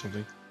like Peach or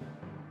something?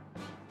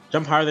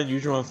 Jump higher than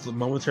usual and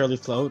momentarily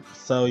float.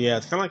 So yeah,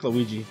 it's kind of like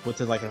Luigi, which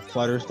is like a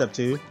flutter step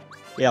 2.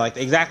 Yeah, like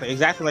exactly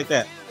like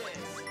that.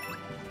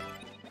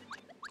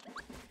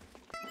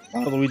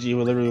 Oh, Luigi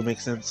will literally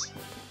make sense.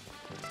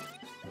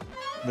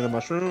 Middle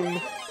mushroom,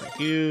 thank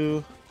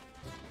you.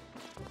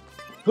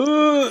 That's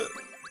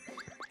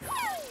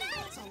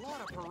a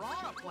lot of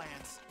piranha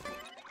plants.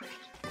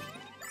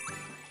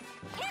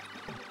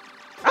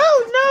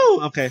 Oh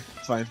no! Okay,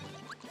 it's fine.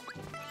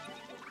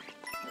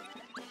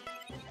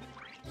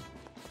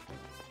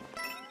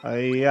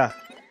 Yeah.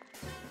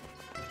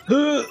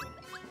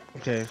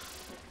 Okay.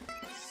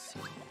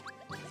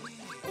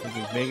 Make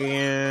it big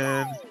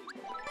again.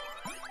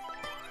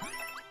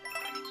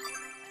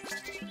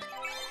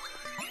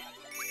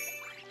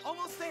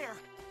 Almost there.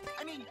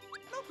 I mean,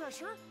 no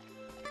pressure.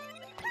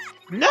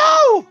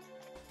 No!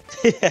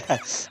 Yeah.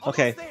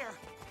 Okay. Almost there.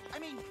 I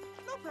mean,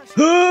 no pressure.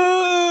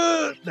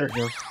 There we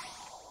go.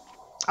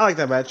 I like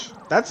that badge.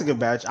 That's a good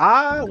badge.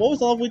 What was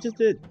the level we just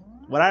did?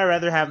 Would I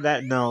rather have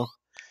that? No.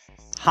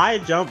 High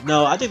jump?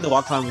 No, I think the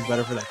walk climb was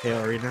better for that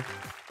KO arena.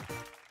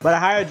 But a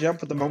higher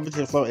jump with the moments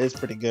in flow is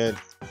pretty good.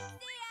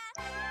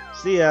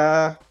 See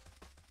ya.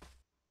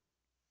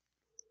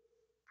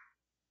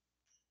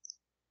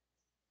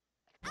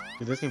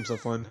 Dude, this game's so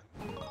fun.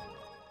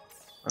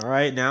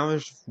 Alright, now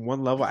there's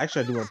one level.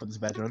 Actually, I do want to put this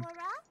badge on.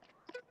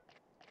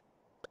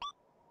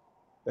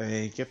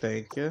 Thank you,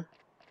 thank you.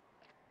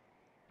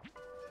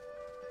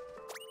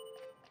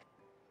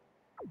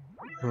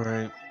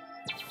 Alright.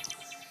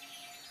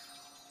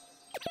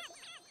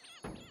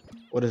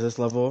 What is this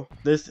level?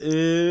 This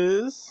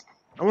is...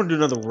 I want to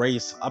do another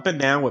race. Up and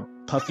down with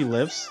puffy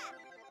lifts.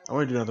 I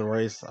want to do another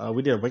race.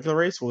 We did a regular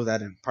race. What was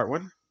that in part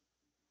 1?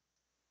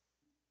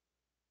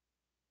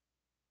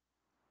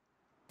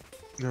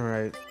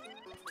 Alright.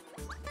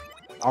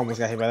 Almost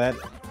got hit by that.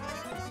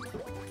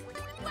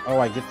 Oh,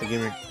 I get the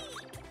gimmick.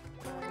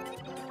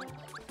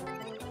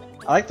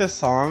 I like this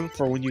song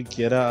for when you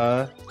get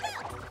a...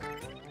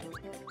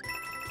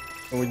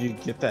 when you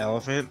get the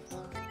elephant.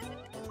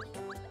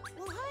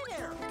 Well, hi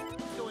there.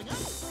 Going up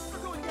or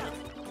going down?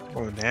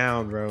 Going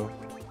down, bro.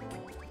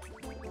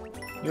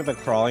 You have the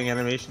crawling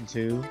animation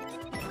too.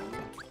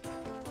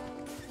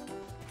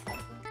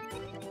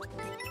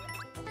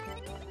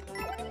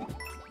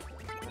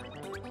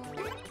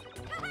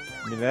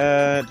 Give me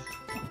that.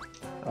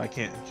 Oh, I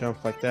can't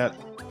jump like that.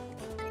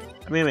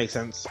 I mean, it makes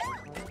sense.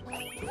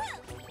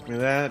 Give me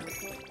that.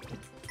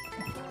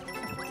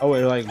 Oh,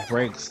 it like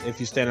breaks if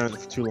you stand on it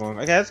for too long.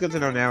 Okay, that's good to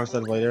know now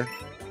instead of later.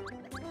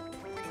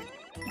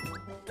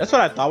 That's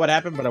what I thought would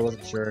happen, but I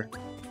wasn't sure.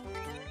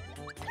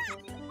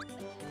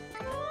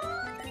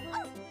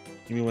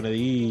 Give me one of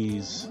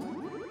these.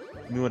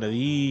 Give me one of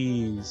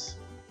these.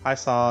 Hi,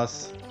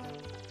 Sauce.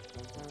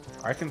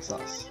 Arkansas.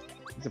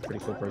 He's a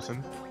pretty cool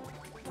person.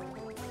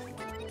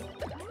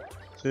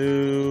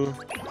 2,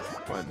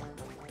 1.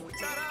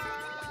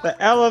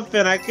 The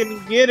elephant! I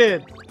couldn't get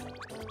it!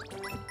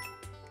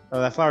 Oh,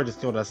 that flower just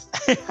killed us.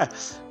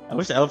 I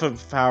wish the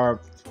elephant power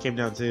came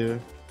down too.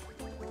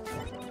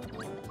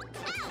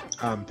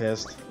 I'm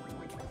pissed.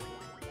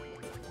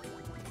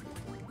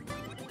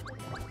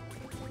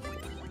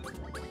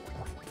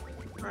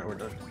 Alright, we're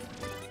done.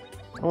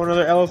 I want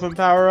another elephant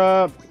power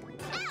up!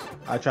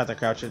 I tried to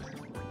crouch it.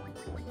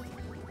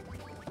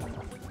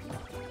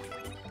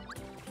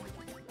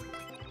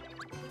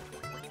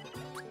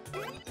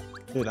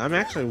 Dude, I'm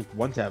actually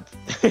one tap.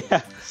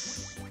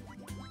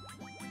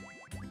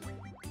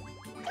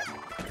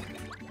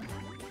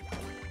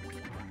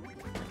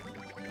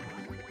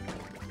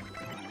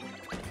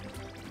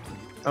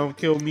 Don't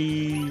kill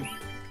me.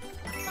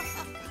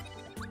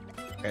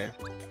 Okay.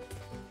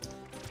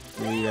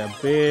 We are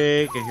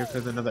big, and here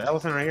comes another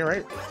elephant right here,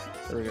 right?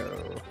 There we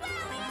go.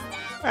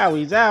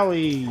 Wowie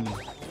zowie!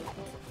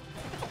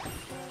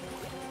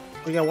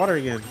 We got water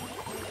again.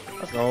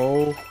 Let's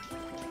go.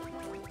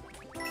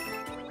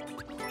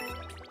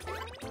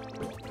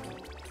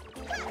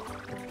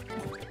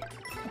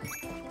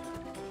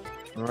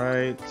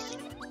 Alright.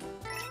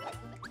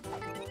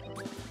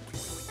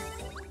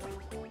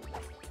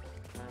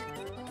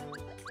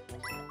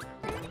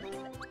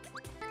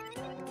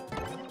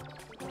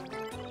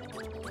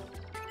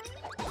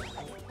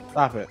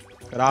 Stop it.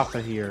 Get off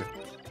of here.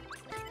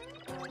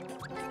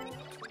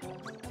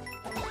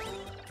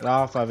 Get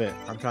off of it.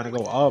 I'm trying to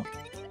go up.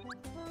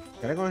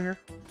 Can I go in here?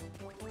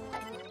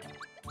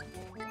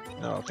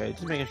 No, okay.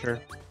 Just making sure.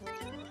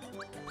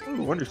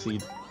 Ooh, Wonder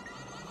Seed.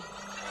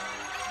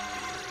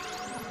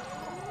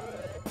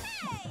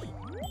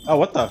 Oh,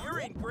 what the? You're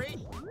in great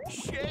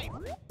shape.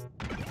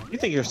 You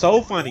think you're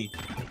so funny.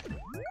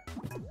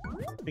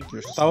 You think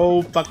you're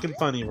so fucking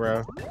funny,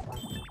 bro.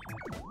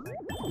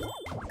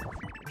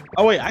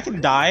 Oh wait, I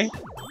can die?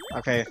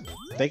 Okay,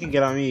 they can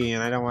get on me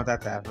and I don't want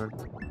that to happen.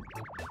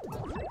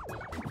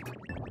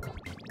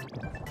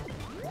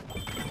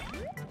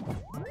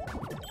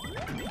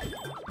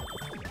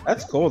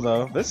 That's cool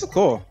though. This is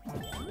cool.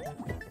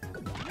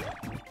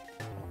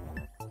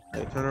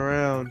 Hey, turn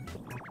around.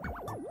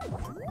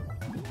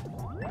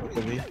 Look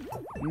at me.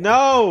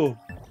 No!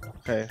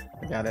 Okay,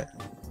 I got it.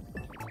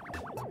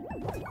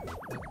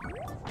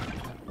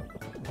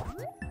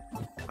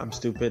 I'm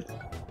stupid.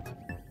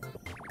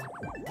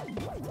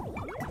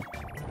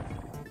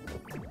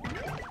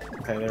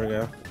 Okay, there we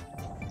go.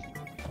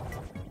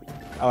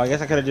 Oh, I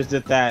guess I could have just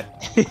did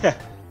that. Yeah.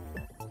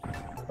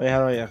 Wait, how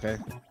do I? Okay.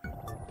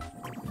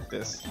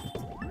 This.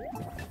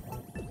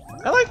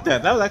 I like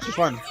that. That was actually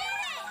fun.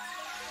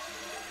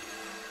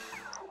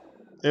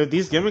 Dude,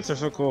 these gimmicks are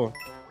so cool.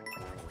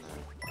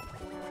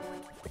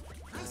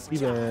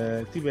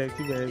 Teabag, teabag,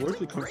 teabag.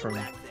 Where'd you come from?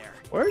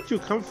 Where'd you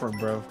come from,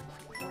 bro?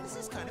 This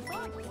is kind of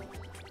fun.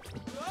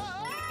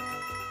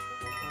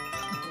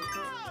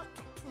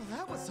 Well,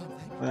 that was something.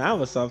 That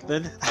was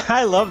something.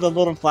 I love the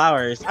little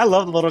flowers. I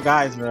love the little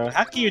guys, bro.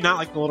 How can you not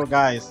like the little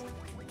guys?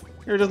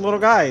 You're just little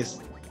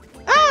guys.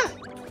 Ah!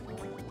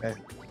 Okay.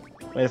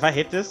 Wait, if I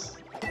hit this?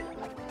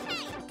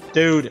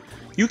 Dude,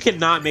 you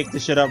cannot make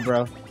this shit up,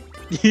 bro.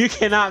 You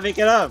cannot make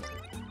it up.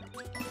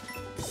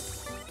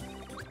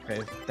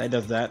 Okay, that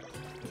does that.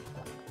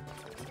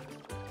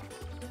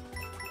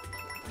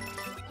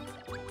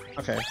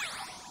 Okay.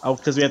 Oh,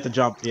 because we have to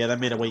jump. Yeah, that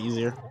made it way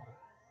easier.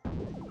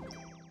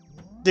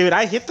 Dude,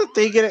 I hit the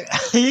thing and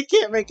you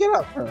can't make it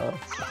up, bro.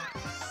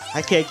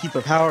 I can't keep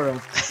a power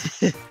up.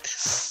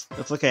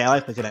 That's okay. I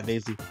like looking at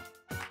Daisy.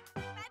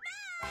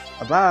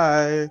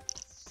 Bye-bye.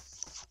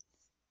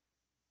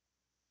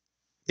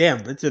 Damn,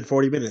 it's been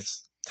 40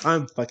 minutes.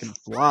 Time fucking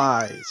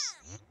flies.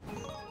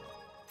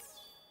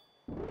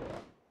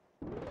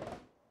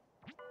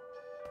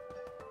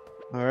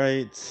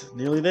 Alright,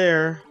 nearly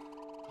there.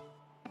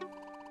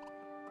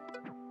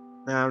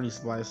 Nah, I don't need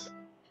supplies.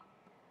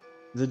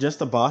 Is it just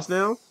the boss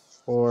now?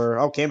 Or,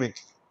 oh, Kamek.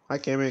 Hi,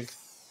 Kamek.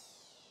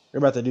 You're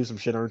about to do some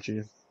shit, aren't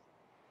you?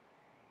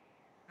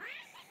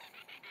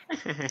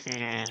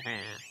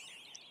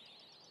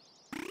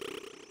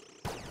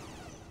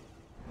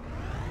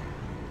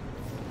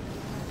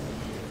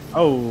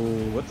 Oh,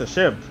 what the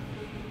ship?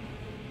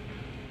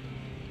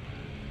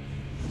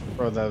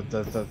 Bro,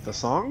 the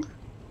song?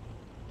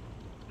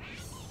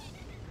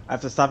 I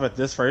have to stop at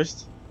this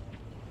first.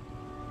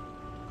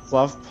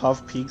 Fluff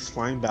Puff Peaks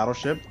Flying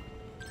Battleship.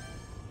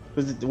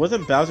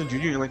 Wasn't Bowser Jr.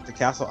 in like the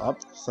castle up?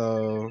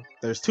 So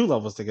there's 2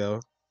 levels to go.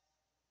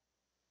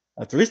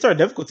 A 3-star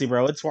difficulty,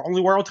 bro. It's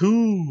only World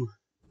 2.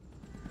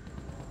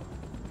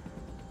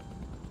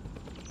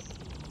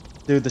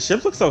 Dude, the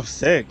ship looks so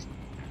sick.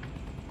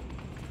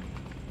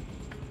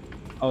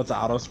 Oh, it's an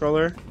auto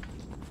scroller.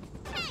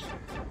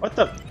 What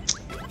the?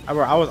 I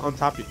was on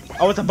top of you.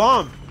 Oh, it's a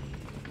bomb.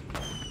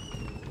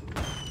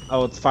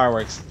 Oh, it's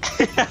fireworks.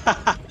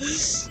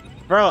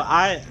 Bro,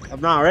 I'm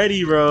not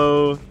ready,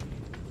 bro.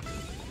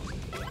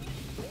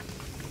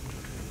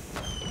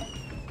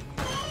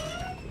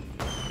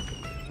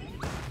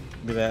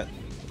 Do that.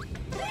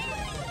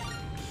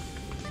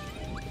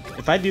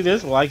 If I do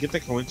this, will I get the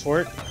coins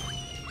for it?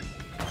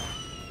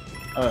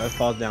 Oh, it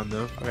falls down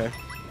though. Okay.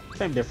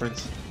 Same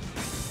difference.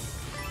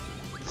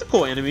 It's a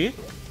cool enemy.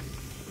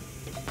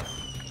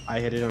 I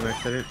hit it on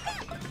accident.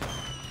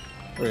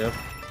 There we go.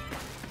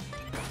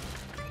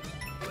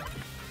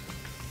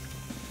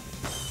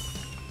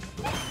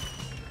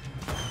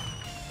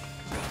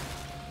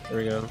 There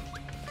we go.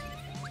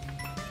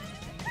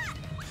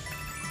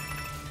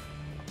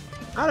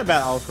 Not a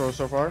bad outro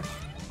so far.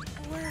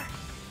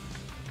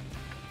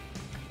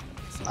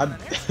 I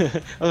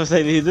was gonna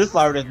say, this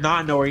flower does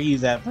not know where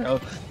he's at, bro.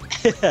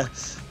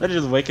 They're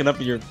just waking up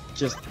and you're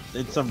just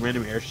in some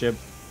random airship.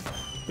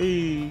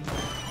 Hey.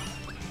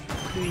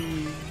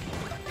 Hey.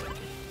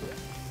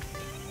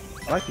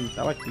 I like these.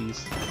 I like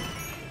these.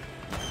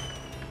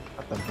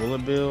 Got the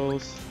bullet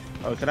bills.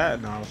 Oh, could I?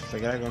 No, I was gonna say,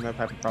 can I go in that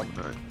pipe? Probably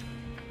not.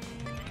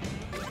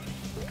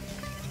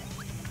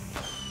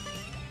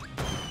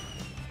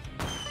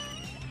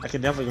 I can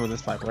definitely go in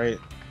this pipe, right?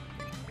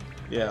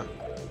 Yeah.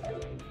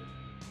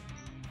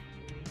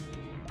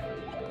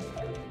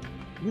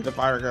 Need the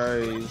fire,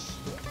 guys.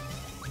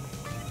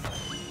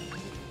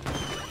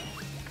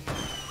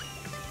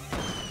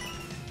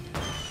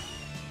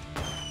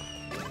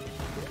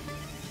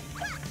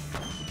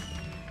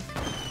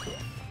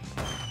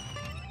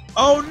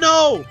 Oh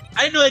no!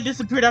 I didn't know they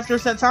disappeared after a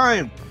set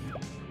time.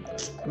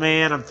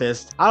 Man, I'm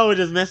pissed. I was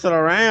just messing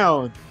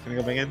around. Can I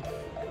go back in?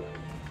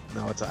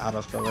 No, it's an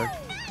auto scroller.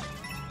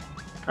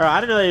 I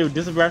didn't know they would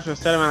disappear after a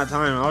set amount of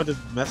time. I was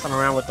just messing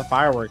around with the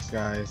fireworks,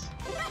 guys.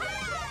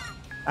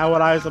 How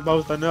would I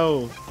supposed to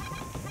know?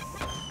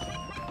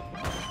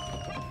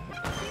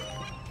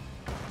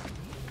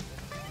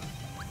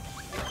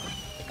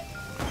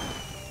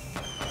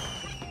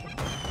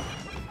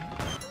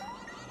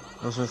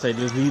 I was gonna say,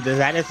 does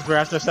that disappear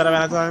after a set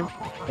amount of time?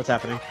 What's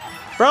happening?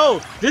 Bro,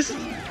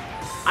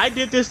 I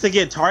did this to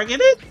get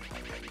targeted?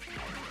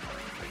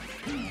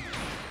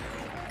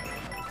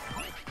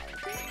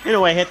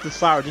 Anyway, I hit this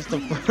flower just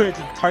to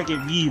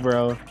target me,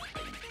 bro.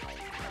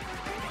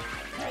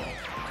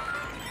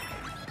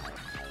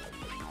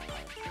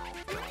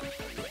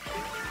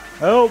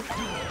 Help!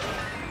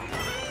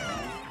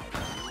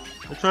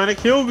 They're trying to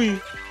kill me.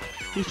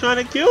 He's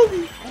trying to kill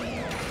me.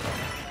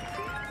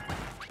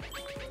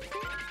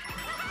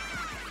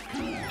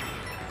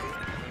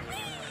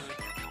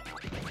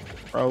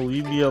 Bro,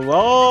 leave me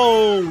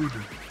alone.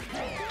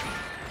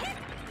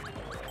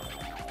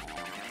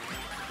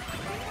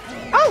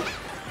 Oh!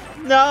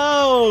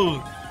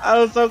 No! I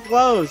was so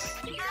close.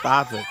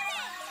 Stop it.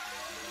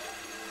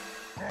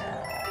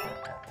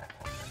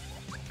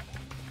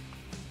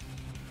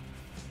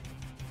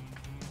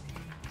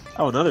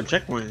 Oh, another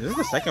checkpoint. Is this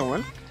the second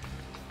one?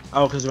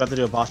 Oh, because we have to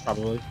do a boss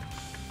probably.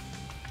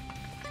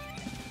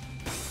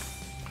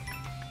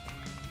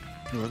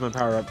 Where's my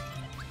power up?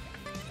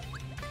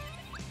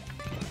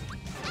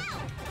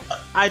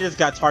 I just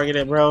got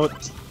targeted, bro.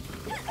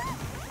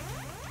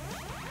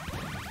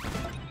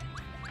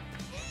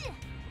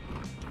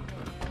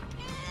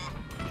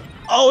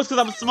 Oh, it's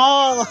because I'm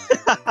small.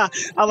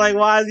 I'm like,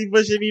 why is he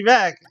pushing me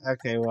back?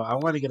 Okay, well, I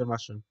want to get a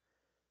mushroom.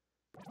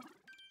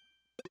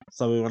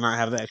 So we will not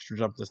have the extra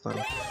jump this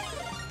time.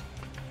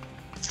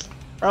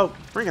 Bro,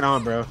 bring it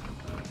on, bro.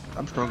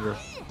 I'm stronger.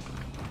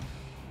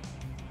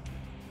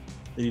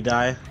 Did he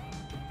die?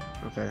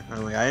 Okay.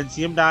 I'm like, I didn't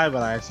see him die,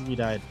 but I assume he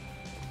died.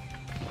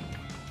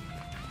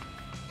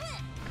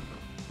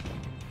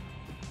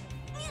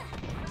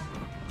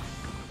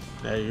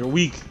 Hey, you're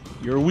weak.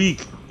 You're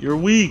weak. You're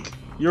weak.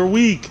 You're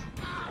weak.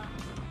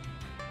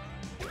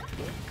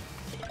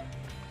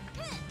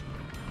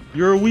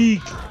 You're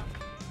weak.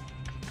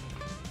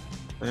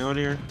 Anyone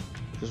here?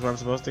 Is this where I'm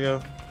supposed to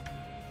go?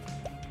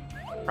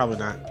 Probably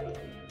not.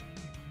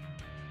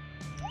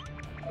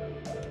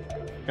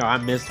 No, I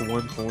missed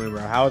one coin,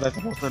 bro. How was I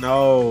supposed to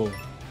know?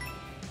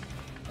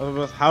 How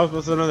was I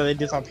supposed to know that they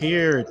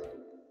disappeared?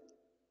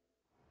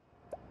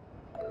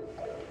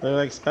 They're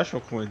like special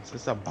coins.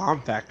 It's a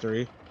bomb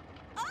factory.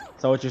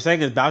 So what you're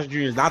saying is Bowser Jr.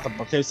 is not the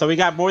okay. So we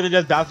got more than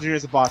just Bowser Jr.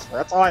 as a boss.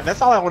 That's all.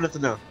 That's all I wanted to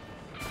know.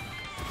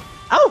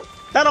 Oh,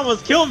 that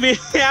almost killed me.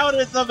 I would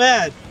have been so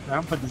bad.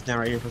 I'm putting this down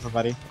right here for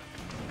somebody.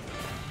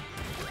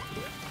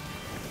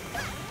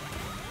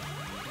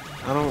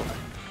 I don't.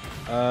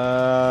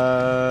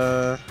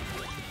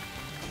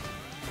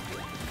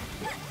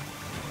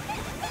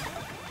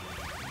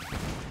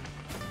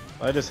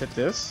 I just hit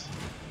this.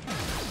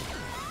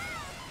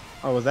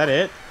 Oh, was that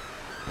it?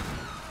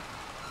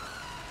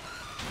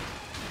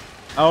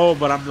 Oh,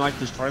 but I'm like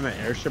destroying the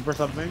airship or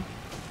something.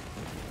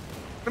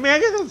 I mean, I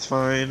guess that's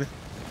fine.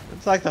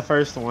 It's like the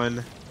first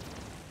one.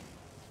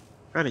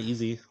 Kind of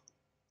easy.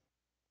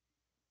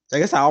 I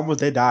guess I almost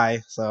did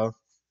die, so.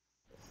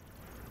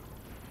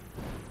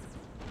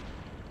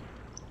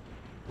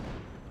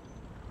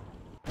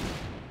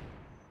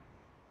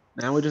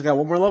 Now we just got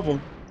one more level.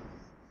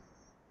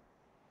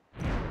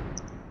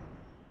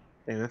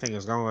 Dang, that thing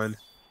is gone.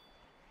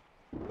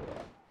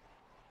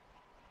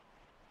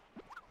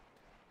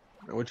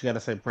 What you gotta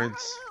say,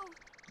 Prince?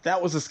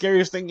 That was the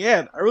scariest thing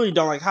yet. I really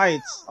don't like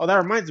heights. Oh, that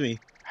reminds me.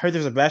 I heard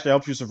there's a badge that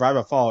helps you survive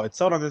a fall. It's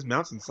sold on this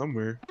mountain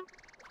somewhere.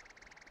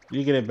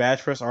 You get a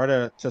badge, press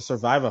R to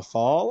survive a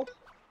fall?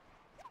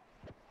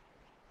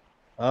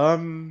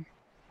 I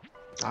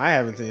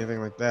haven't seen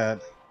anything like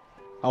that.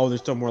 Oh,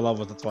 there's still more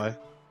levels, that's why.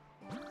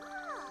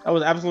 That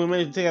was absolutely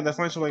amazing. Take out that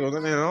flank like it was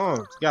nothing at all.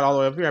 You got all the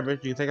way up here. I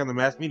bet you can take on the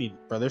mass meeting.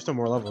 Bro, there's still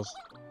more levels.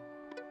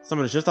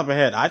 Someone is just up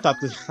ahead. I thought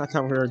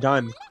we were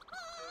done.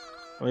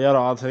 Oh, yeah,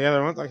 all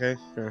together once? Okay,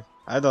 sure.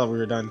 I thought we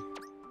were done.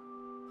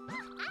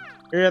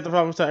 Here you have the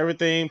problem to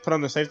everything. Put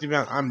on the safety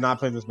belt. I'm not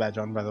putting this badge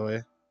on, by the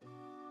way.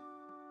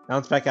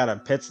 Bounce back out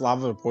of pits,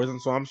 lava, or poison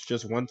swamps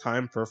just one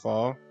time per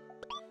fall.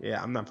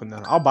 Yeah, I'm not putting that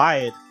on. I'll buy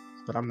it,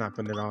 but I'm not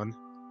putting it on.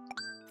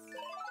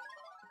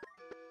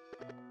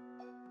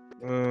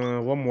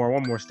 One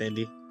more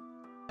standy.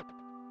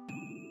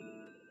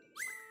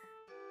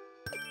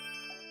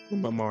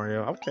 But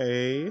Mario,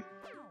 okay.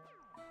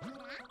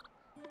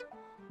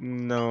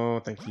 No,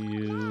 thank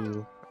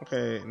you.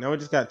 Okay, now we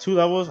just got 2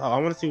 levels. Oh, I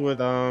want to see what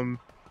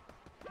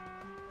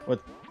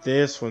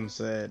this one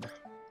said.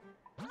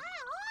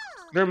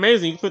 They're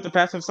amazing. You can put the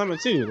passive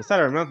summit too. The side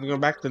of our mountain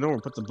going back to normal.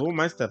 Put the bull in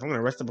my step. I'm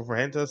gonna rest it before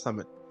heading to the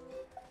summit.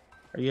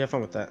 Are you have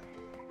fun with that?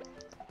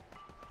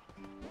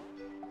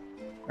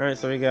 Alright,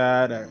 so we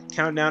got a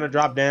countdown to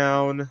drop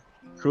down,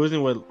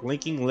 cruising with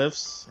linking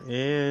lifts,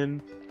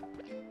 and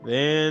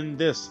then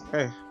this.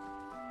 Okay.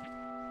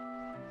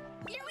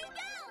 Here we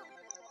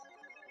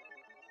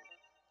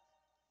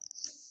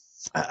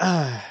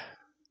go.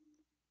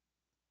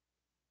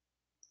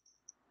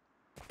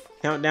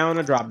 Countdown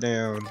to drop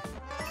down.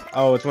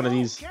 Oh, it's one of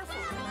these.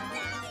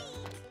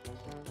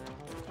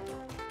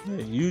 Yeah,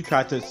 you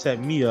tried to set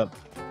me up.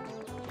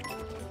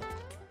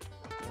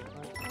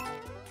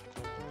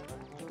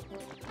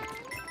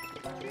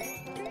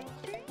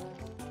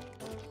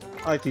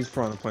 I like these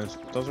piranha plants.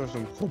 Those are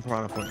some cool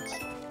piranha plants.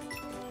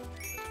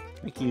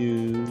 Thank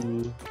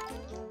you.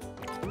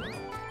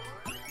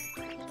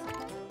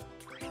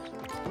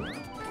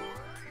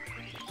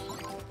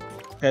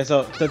 Okay,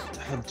 so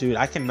dude,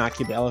 I cannot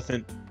keep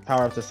elephant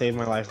power up to save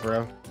my life,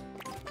 bro.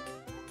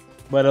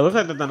 But it looks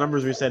like that the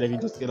numbers reset if you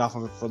just get off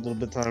of it for a little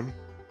bit of time.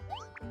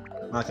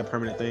 Not like a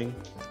permanent thing.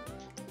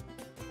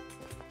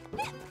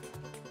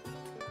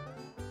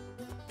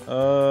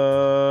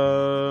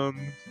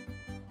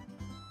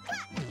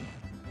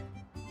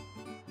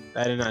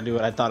 I did not do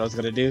what I thought I was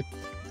gonna do.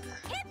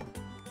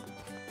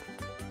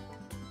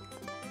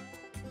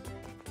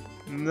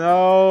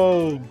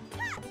 No.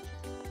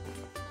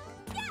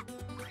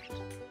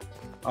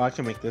 Oh, I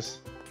can make this.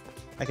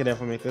 I can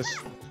definitely make this.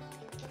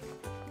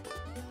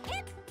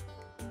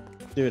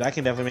 Dude, I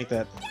can definitely make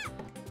that.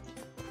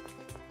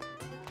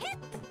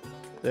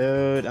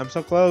 Dude, I'm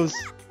so close.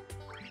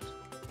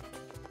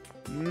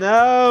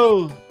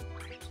 No!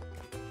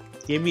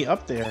 Get me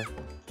up there.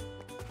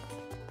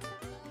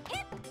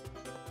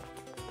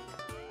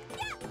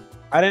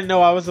 I didn't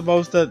know I was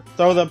supposed to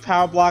throw the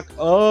power block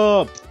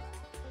up.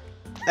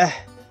 I'm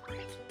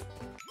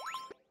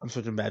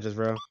switching badges,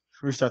 bro.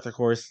 Restart the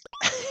course.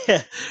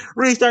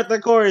 Restart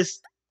the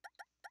course.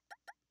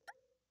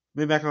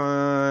 Be back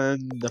on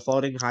the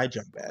floating high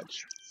jump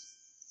badge.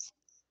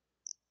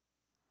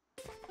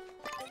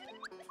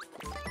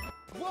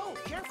 Whoa,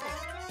 careful.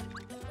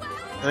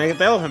 And I get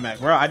the elephant back,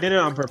 bro. I did it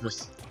on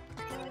purpose.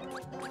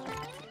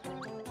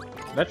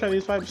 Did I try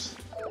these pipes?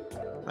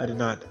 I did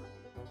not.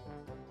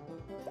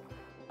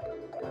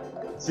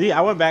 See,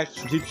 I went back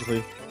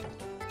strategically.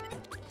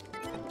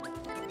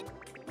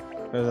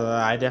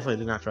 I definitely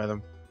did not try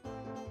them.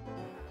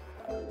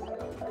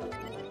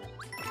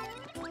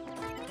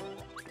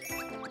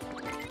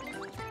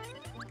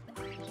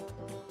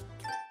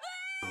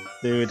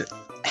 Dude.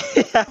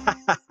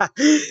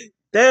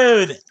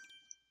 Dude!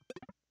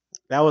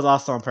 That was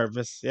also on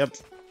purpose. Yep.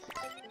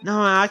 No,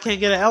 I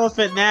can't get an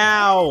elephant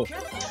now!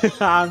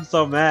 I'm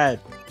so mad.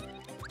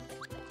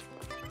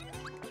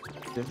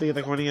 Did they get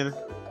the coin again?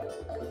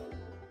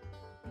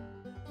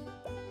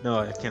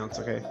 No, it counts,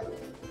 okay.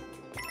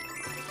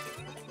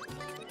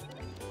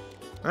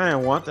 I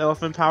didn't want the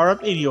elephant power up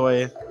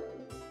anyway.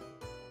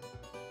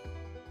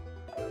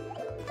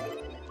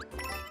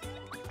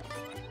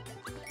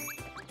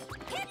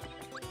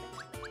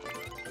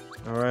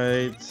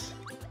 Alright.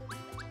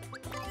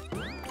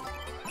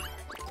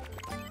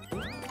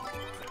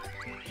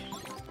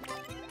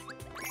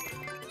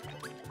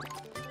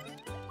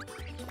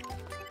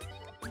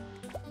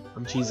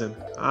 I'm cheesing.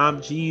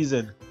 I'm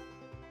cheesing.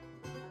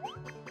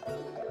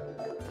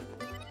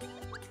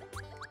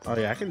 Oh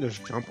yeah, I can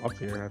just jump up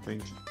here, I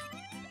think.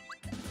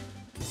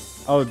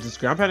 Oh, does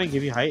ground pounding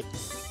give you height?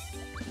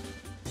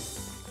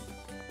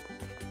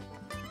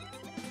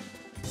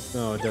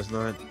 No, it does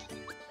not.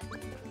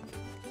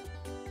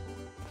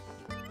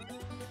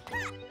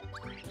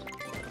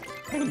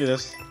 I can do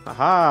this.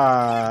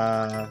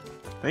 Aha!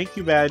 Thank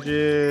you,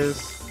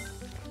 badges.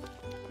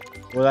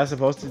 Was I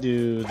supposed to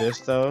do this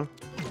though?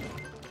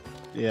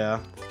 Yeah.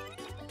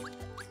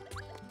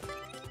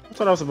 That's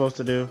what I was supposed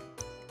to do.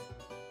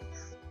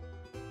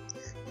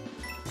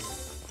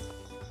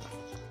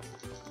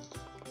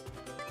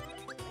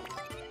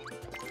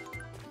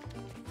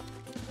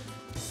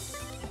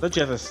 But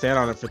you have to stand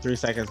on it for 3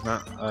 seconds,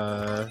 not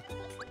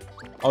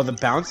oh, the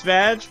bounce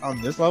badge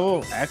on this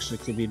level actually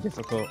could be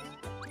difficult.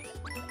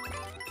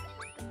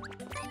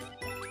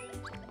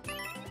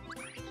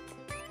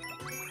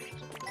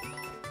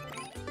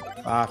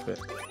 Stop it.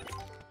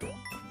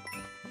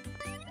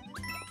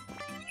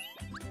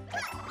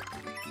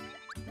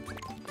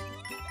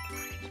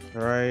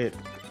 Alright.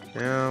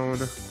 Down,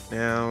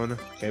 down.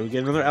 Okay, we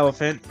get another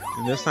elephant,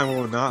 and this time we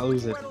will not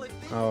lose it.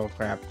 Oh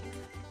crap.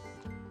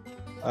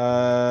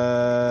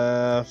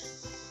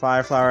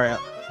 Fire flower.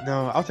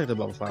 No, I'll take the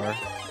bubble flower.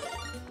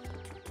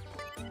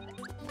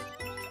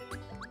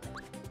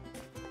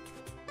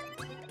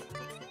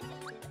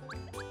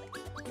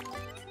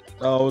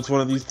 Oh, it's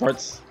one of these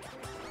parts.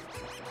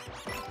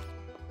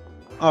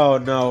 Oh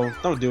no,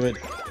 don't do it.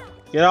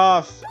 Get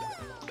off.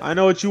 I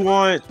know what you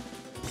want.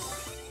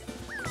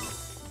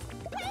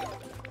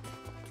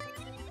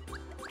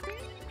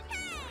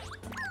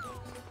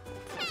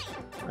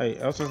 Hey,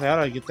 I was gonna say, how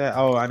do I get that?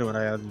 Oh, I know what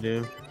I have to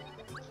do.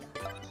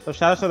 So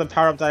shout out to the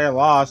power up that I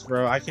lost,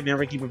 bro. I can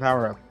never keep a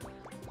power up.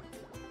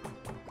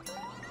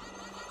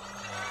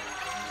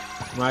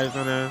 Am I just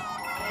gonna?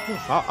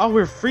 Oh,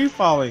 we're free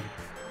falling.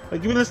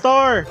 Like, give me the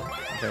star.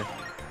 Okay.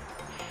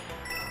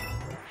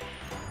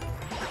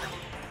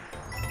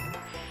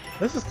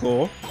 This is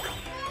cool.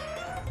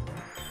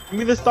 Give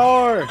me the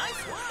star.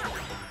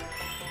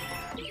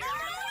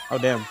 Oh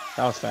damn,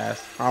 that was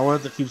fast. I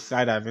wanted to keep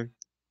skydiving.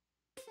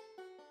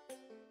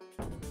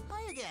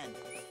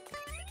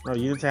 Oh,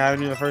 you didn't say hi to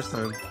me the first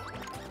time.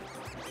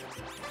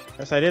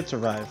 Yes, I did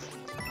survive.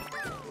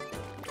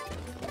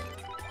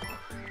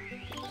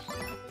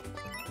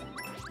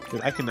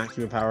 Dude, I cannot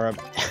keep a power up.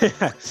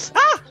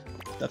 Ah!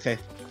 Okay.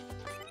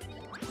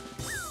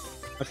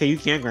 Okay, you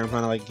can ground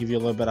pound to like give you a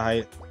little bit of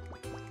height.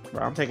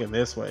 Bro, I'm taking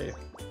this way.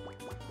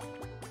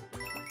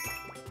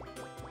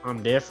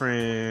 I'm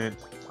different.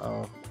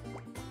 Oh.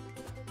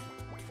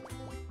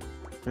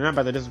 You're not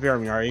about to disappear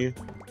on me, are you?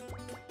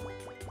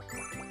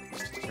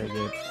 Very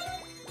good.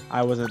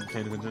 I wasn't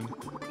paying attention.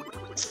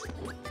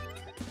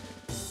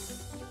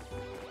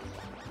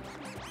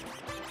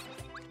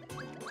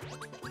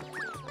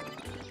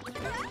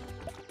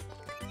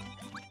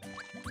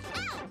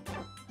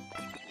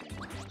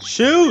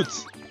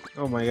 Shoot!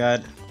 Oh my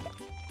god.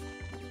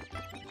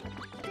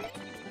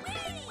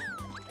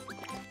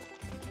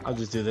 I'll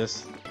just do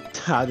this.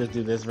 I'll just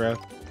do this, bro.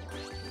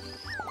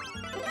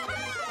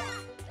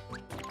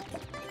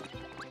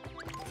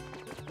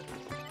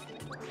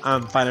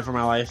 I'm fighting for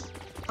my life.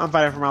 I'm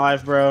fighting for my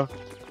life, bro.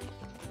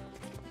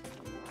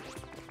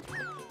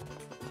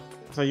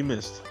 So you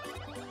missed.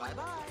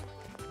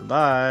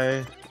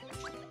 Bye-bye. Bye.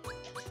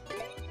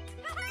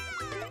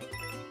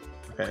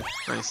 Okay,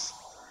 nice.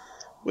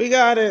 We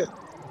got it.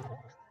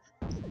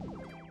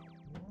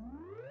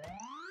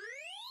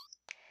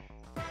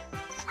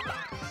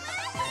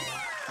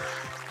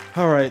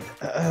 All right.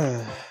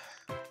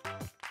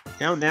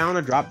 Down, down,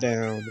 and drop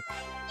down.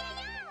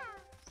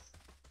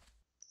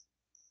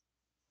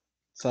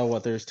 So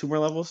what, there's 2 more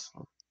levels?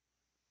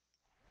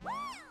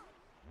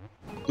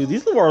 Dude,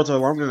 these worlds are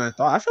longer than I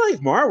thought. I feel like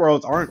Mario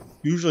worlds aren't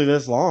usually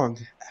this long.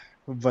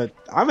 But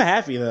I'm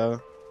happy though.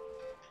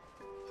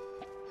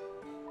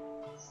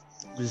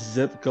 Just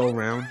zip, go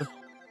around.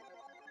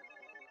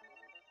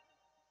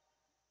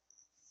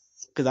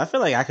 because I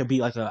feel like I could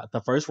beat like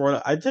the first world.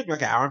 I took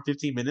like an hour and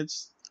 15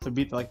 minutes to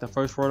beat like the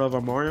first world of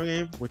a Mario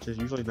game, which is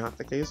usually not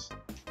the case.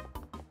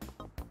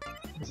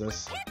 What is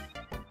this?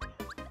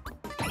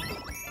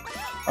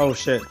 Oh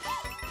shit!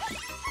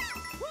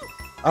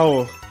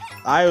 Oh,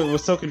 I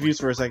was so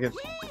confused for a second.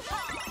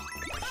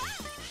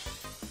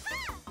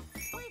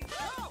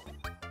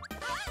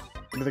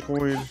 Give me the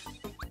coin.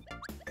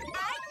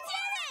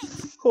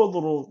 Cool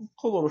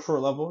little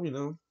short level, you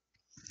know.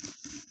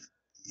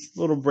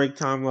 Little break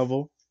time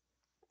level.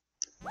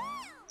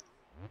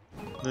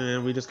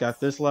 And we just got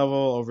this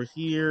level over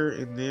here,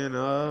 and then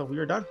we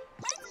are done.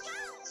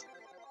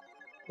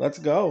 Let's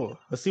go.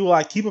 Let's see, will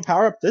I keep a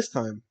power up this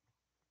time?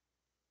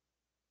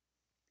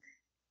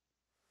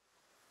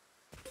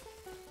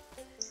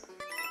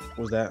 What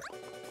was that?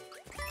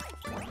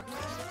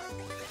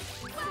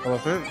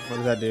 Elephant? What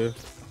does that do?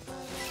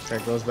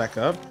 That goes back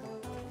up?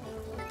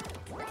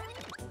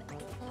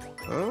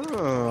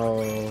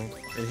 Oh.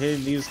 And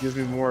hitting these gives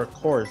me more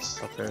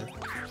course. Okay.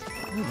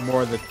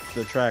 More of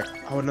the track.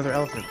 Oh, another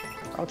elephant.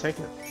 I'll take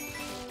it.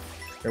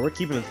 Yeah, we're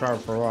keeping this power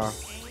for a while.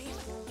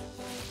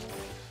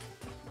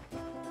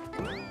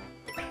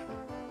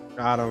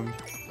 Got him.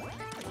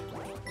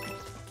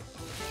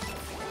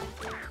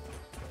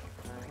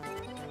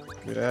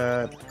 Do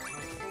that.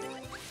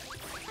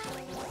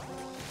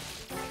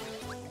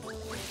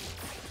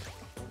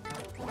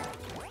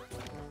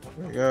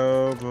 There we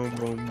go. Boom,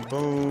 boom,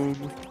 boom.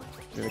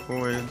 Get the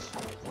coins.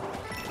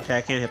 Okay,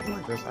 I can't hit them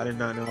like this. I did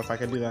not know if I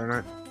could do that or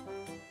not.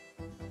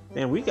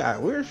 Man,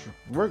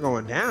 we're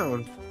going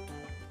down.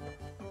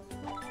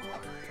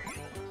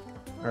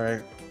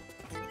 Alright.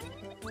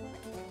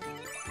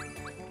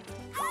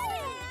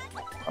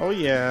 Oh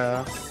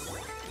yeah.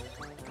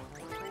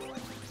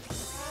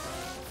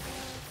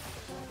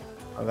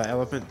 Oh, that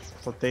elephant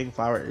thing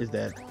flower is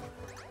dead.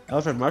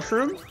 Elephant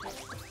mushroom?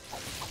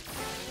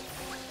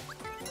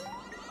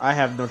 I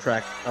have no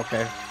track.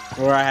 Okay.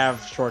 Or I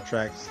have short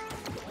tracks.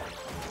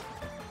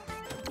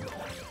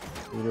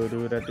 Damn,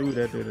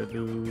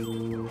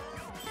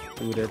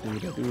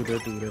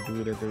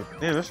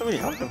 there's so many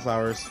elephant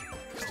flowers.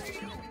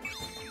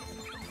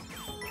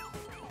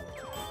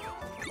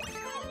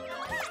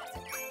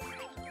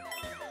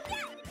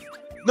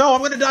 No,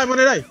 I'm gonna die, I'm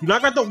gonna die. You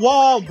knocked out the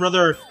wall,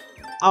 brother.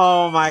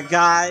 Oh my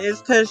god,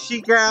 it's because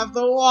she grabbed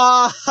the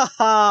wall.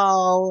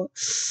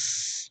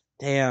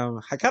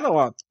 Damn, I kind of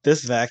want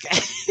this back.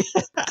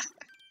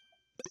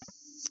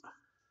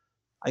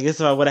 I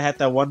guess if I would have had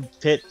that one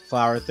pit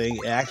flower thing,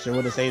 it actually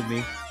would have saved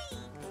me.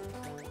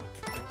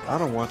 I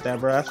don't want that,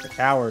 bro. That's for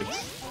cowards.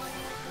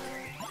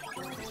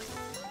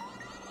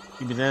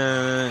 Give me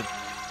that.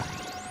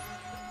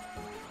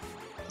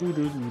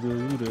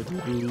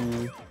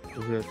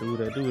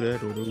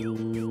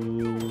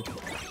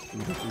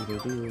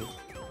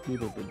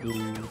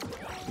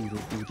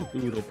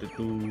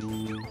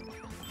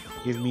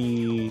 Give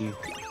me.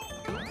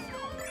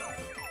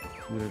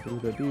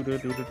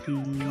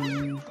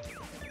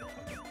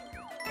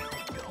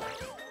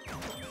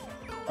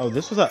 Oh,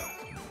 this was a.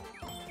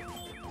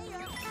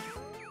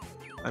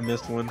 I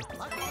missed one.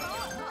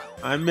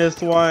 I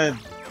missed one.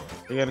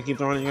 You're gonna keep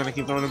throwing it. You're gonna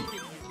keep throwing them.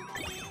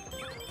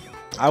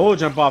 I will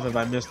jump off if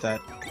I missed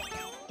that.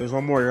 There's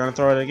one more. You're gonna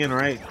throw it again,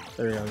 right?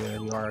 There you go. Yeah,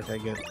 you are. Okay,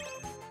 good.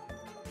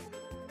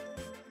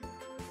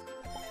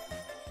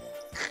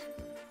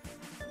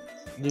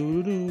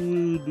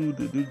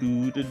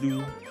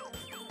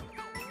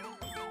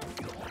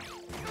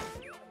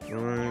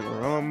 Alright,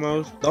 we're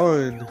almost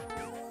done.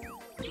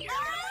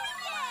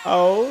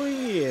 Oh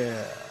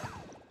yeah.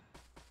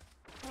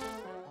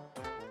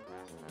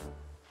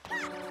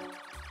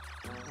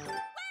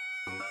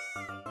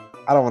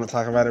 I don't want to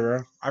talk about it,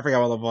 bro. I forgot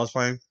what level I was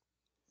playing.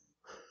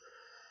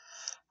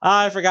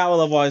 I forgot what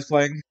level I was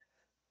playing.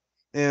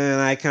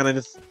 And I kind of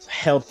just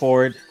held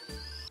forward.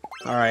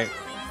 Alright.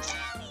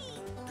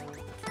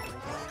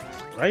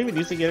 Do I even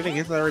used to get it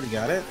against I already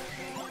got it?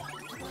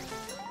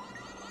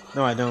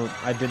 No, I don't.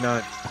 I did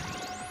not.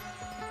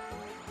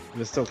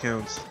 But it still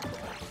counts.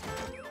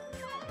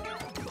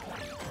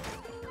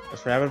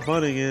 Just for having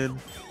fun again.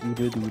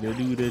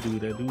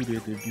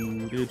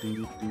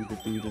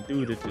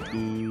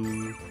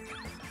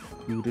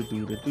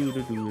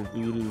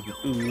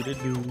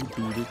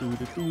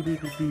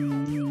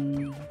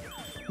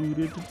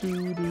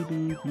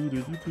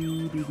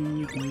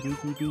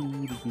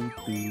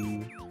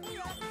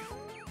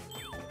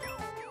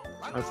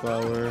 My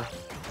flower.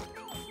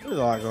 There's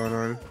a lot going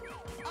on.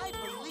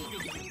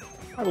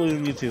 I believe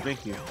in you too,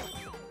 thank you.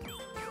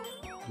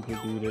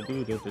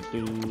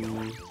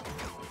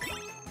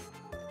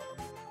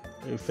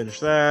 Let me finish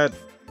that.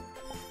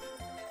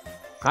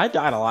 I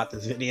died a lot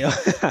this video.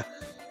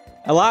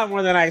 A lot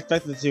more than I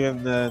expected to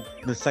in the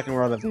second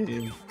world of the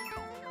game.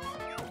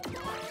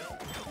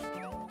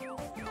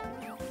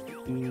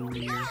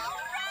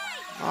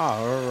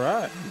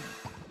 Alright.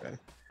 Okay.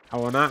 I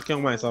will not kill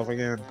myself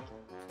again.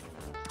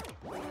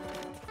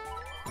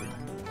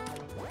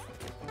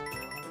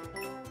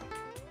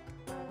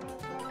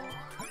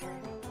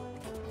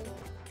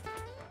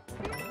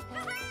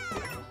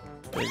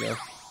 There you go.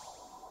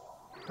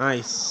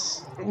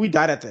 Nice. We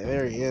died at the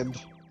very end.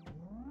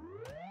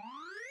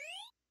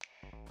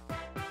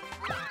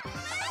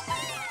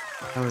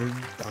 Dun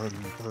dun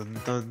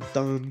dun dun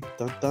dun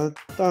dun dun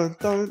dun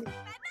dun.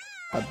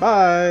 Bye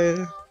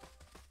bye.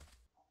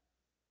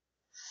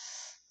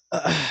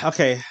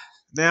 Okay,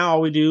 now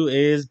all we do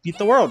is beat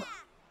the world.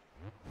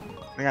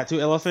 I got 2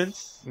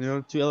 elephants, you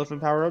know, 2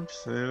 elephant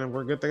power-ups, and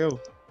we're good to go.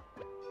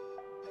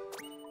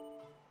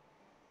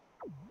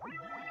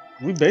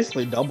 We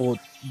basically doubled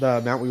the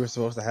amount we were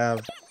supposed to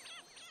have.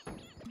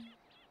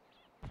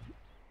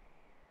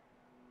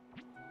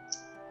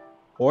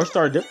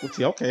 Four-star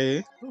difficulty,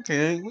 okay.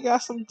 Okay, we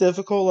got some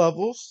difficult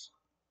levels.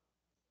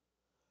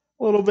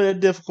 A little bit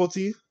of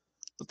difficulty.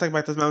 Let's take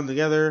back this mountain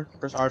together.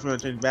 Press R to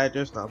change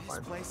badges. No, fine.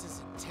 This place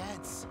is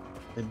intense.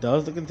 It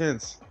does look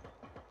intense.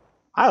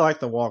 I like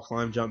the wall,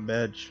 climb, jump,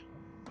 badge.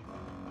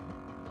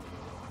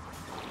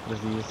 What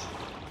are these?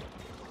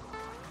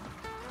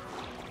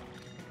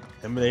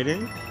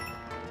 Intimidating.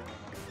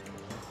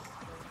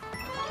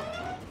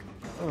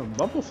 Oh,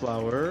 bubble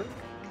flower.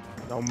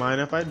 Don't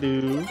mind if I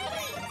do.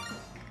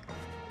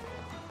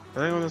 I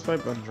think on this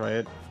pipe, I'll try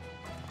it.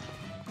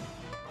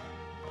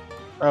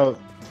 Oh,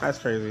 that's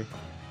crazy.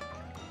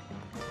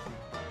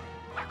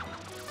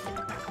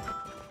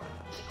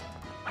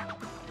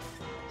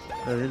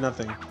 No, you're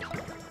nothing.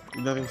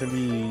 You're nothing to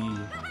me.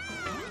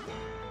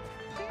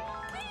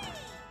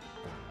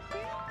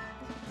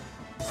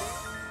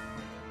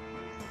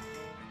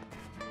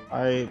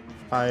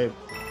 Pipe.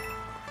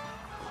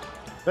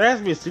 There has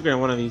to be a secret in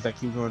one of these that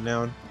keeps going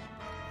down.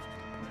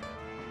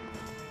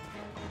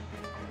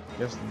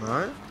 Guess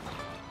not.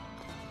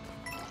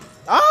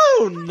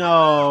 Oh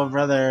no,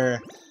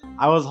 brother!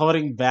 I was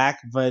holding back,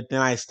 but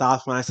then I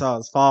stopped when I saw it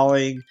was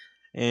falling,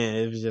 and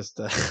it was just,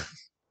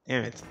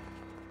 damn it.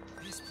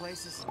 This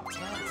place is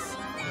intense.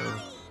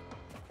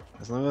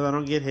 As long as I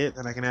don't get hit,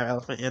 then I can have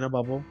elephant in a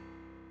bubble.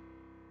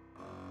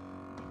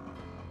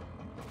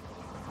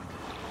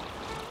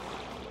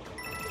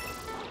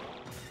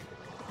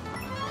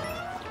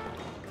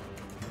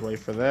 Wait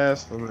for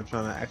this. I'm not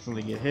trying to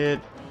accidentally get hit.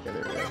 Okay,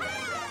 there we go.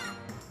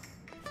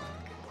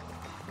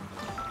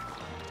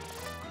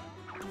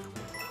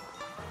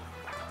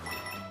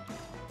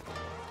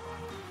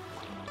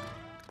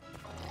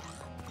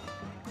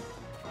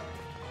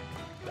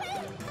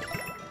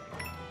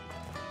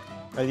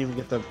 I didn't even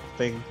get the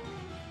thing.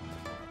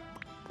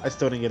 I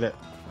still didn't get it.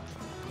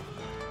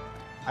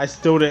 I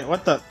still didn't.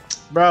 What the?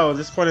 Bro,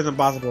 this point is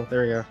impossible.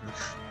 There we go.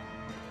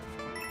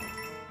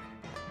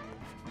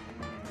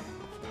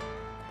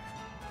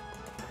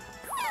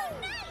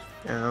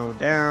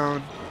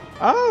 Down.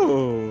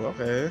 Oh,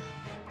 okay.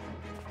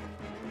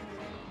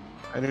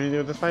 I didn't even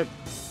do this fight.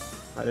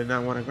 I did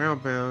not want a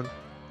ground pound.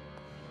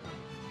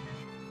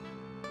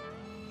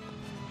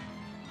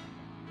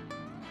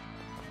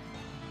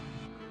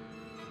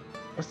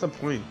 What's the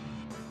point?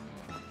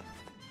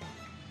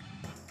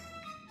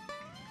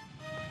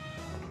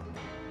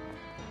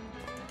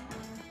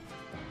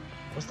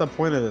 What's the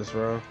point of this,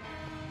 bro?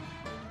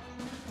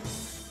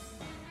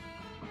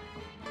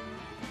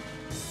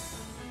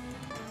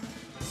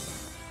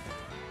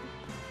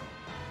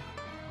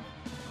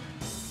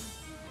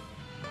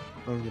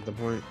 I don't get the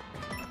point.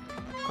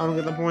 I don't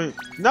get the point.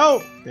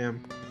 No!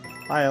 Damn.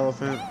 Hi,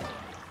 elephant.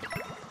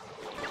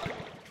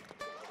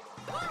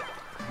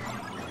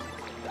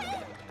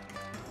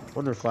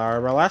 Wonder flower,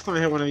 bro. Last time I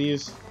hit one of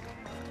these.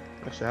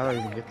 Actually, how do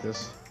I even get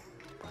this?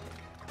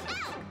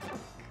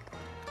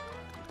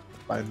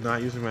 By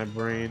not using my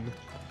brain.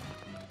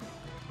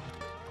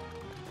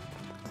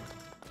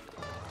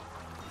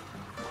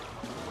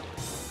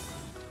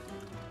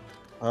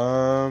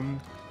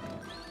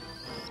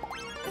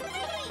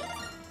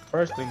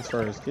 First things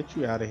first, get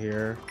you out of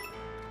here.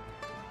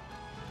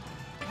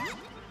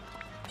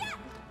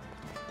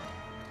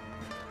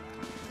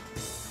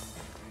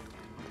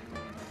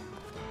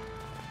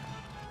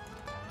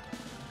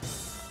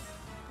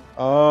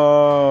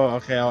 Oh,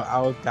 okay. I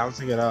was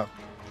bouncing it up.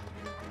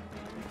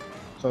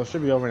 So it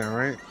should be over now,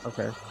 right?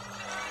 Okay.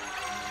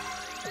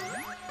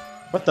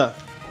 What the?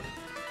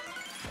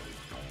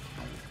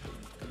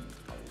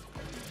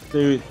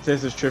 Dude,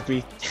 this is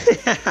trippy.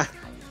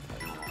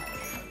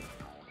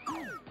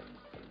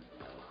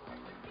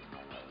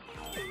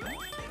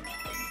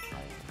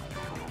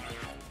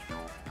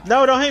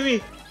 No, don't hit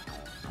me!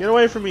 Get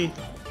away from me!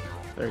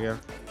 There you go.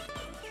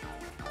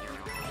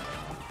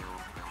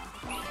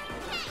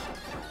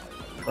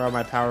 Bro,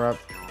 my power up.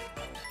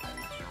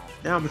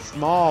 Now I'm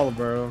small,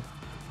 bro.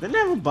 Didn't I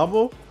have a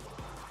bubble?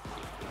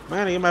 Am I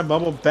gonna get my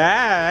bubble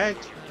back?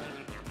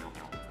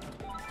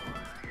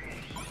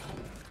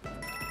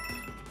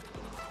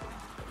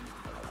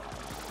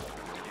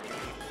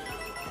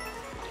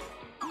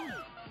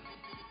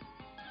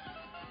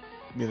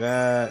 Give me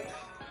that.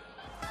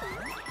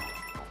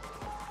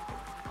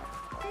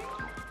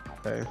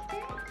 Okay.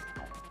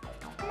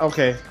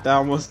 Okay, that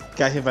almost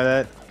got hit by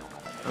that.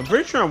 I'm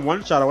pretty sure I'm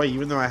one shot away,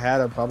 even though I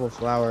had a bubble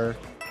flower.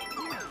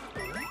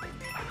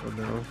 Oh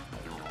no.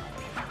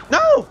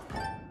 No!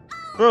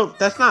 Bro,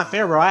 that's not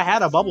fair, bro. I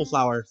had a bubble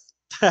flower.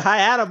 I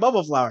had a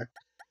bubble flower.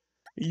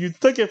 You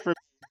took it from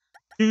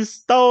me. You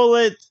stole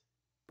it.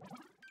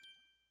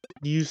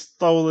 You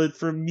stole it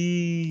from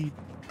me.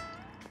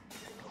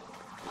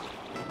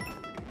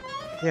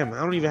 Damn, I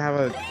don't even have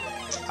a...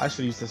 I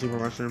should use the super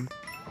mushroom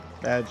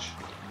badge.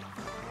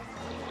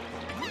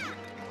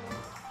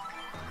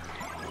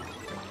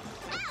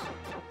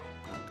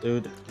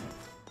 Dude.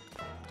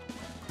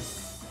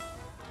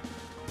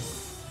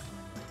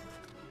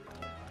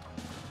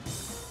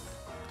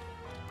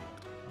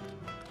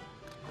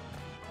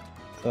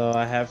 So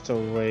I have to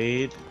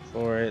wait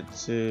for it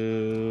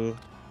to...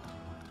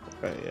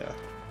 Okay, yeah.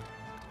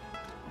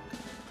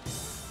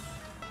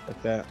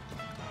 Like that.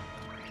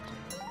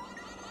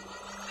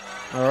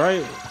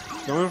 Alright,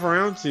 going for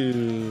round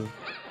 2.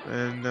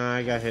 And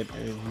I got hit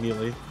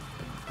immediately.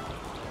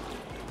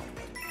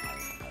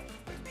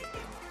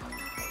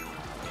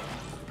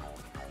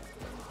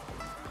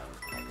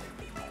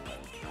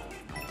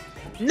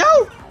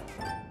 No!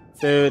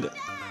 Dude.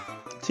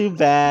 Too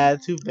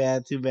bad, too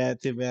bad, too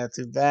bad, too bad,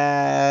 too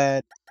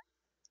bad.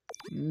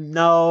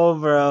 No,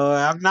 bro.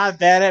 I'm not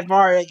bad at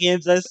Mario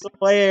games, I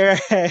swear.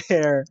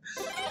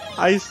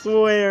 I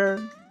swear.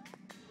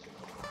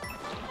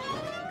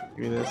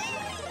 Give me this.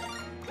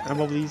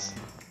 Ammo, please.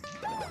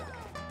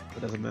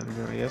 It doesn't matter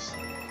now, I guess.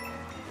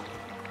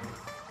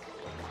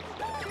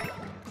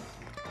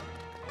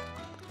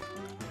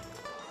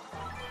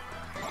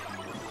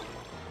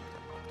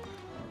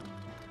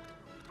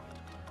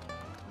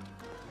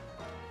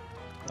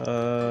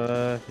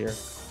 Here.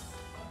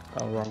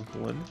 Oh, wrong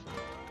one.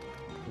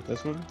 Was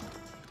this one?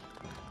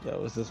 Yeah,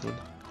 it was this one.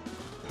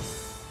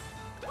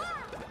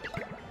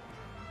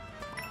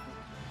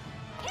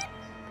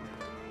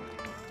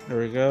 There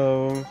we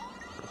go.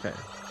 Okay.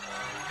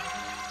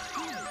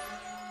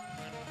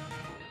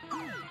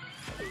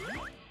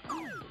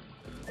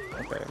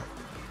 Okay.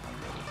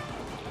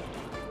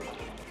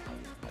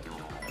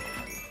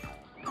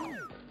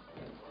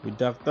 We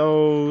duck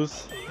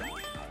those.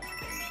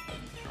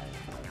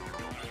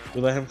 We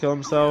let him kill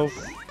himself.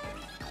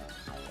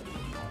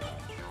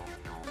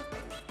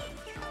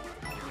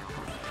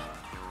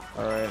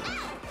 Alright.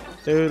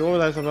 Dude, what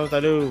was I supposed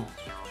to do?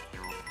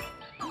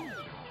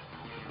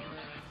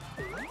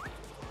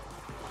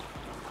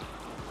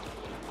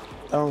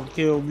 Don't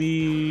kill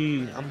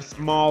me. I'm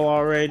small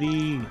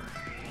already.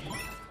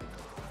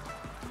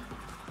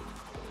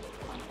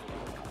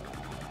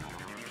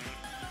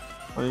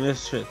 I mean,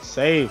 this shit's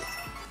safe.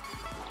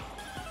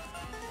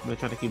 I'm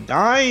trying to keep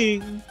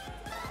dying.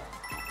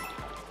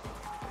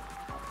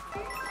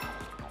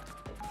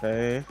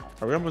 Okay,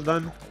 are we almost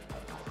done?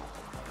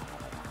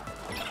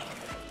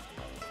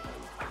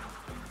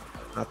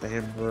 Not the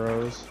hammer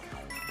bros.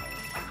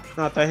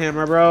 Not the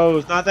hammer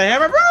bros. Not the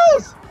hammer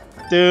bros!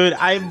 Dude,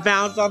 I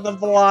bounced on the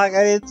block.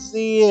 I didn't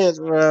see it,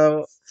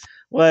 bro.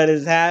 What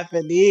is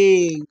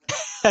happening?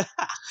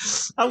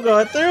 I'm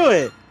going through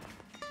it.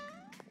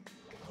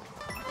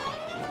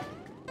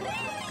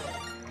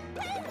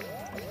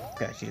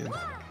 Okay, I can.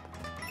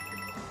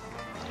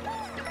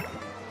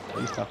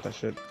 Please stop that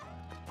shit.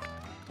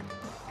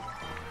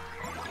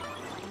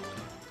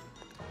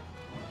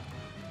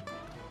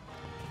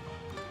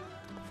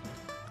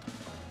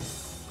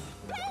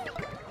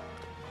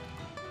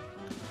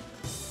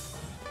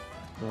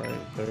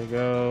 Alright, there we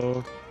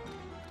go.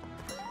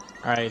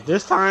 Alright,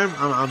 this time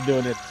I'm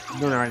doing it. I'm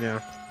doing it right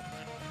now.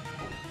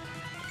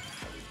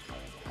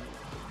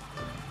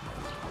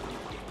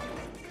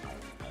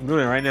 I'm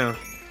doing it right now.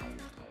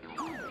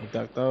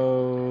 Duck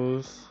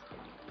those.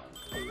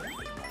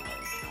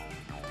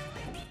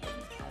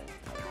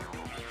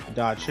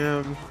 Dodge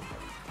him.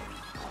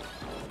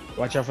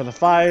 Watch out for the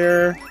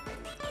fire.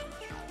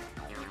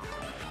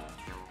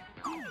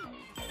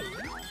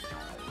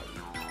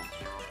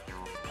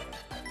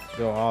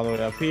 Go all the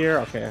way up here.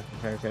 Okay,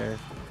 okay.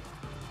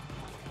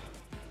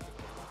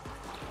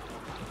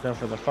 Go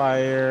for the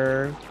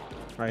fire.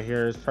 Right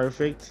here is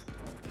perfect.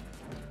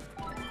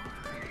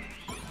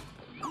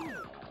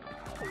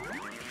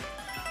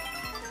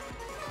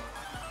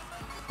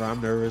 Bro,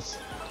 I'm nervous.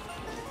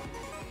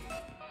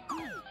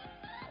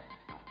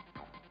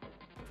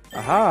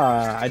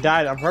 Aha! I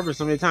died on purpose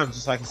so many times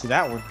just so I can see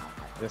that one.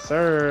 Yes,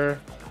 sir.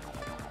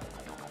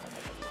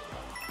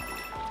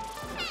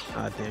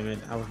 Ah, damn it.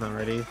 I was not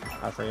ready.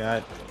 I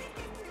forgot.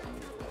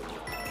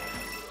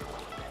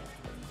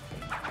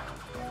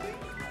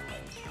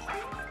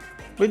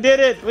 We did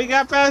it! We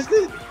got past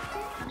it!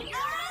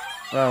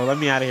 Bro, let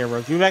me out of here, bro.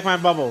 Give me back my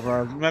bubble,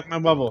 bro. Give me back my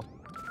bubble.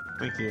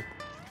 Thank you.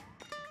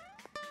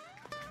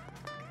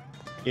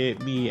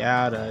 Get me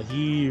out of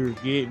here.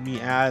 Get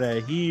me out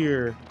of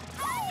here.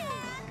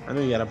 I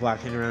know you got a block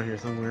hanging around here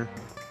somewhere.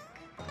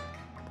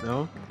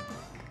 No?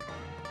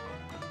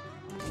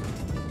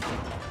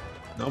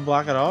 No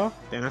block at all?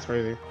 Damn, that's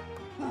crazy.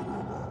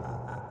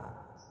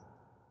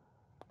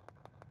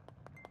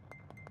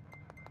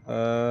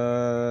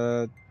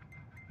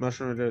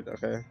 Mushroom dude,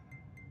 okay.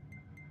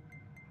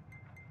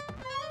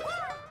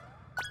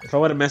 If I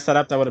would have messed that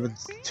up, that would have been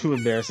too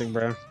embarrassing,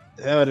 bro.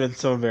 That would have been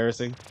so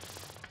embarrassing.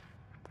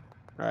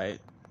 Alright.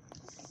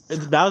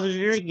 It's Bowser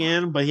Jr.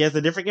 again, but he has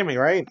a different gimmick,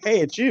 right? Hey,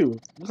 it's you.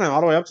 You climb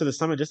all the way up to the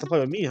summit just to play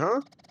with me,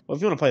 huh? Well,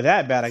 if you want to play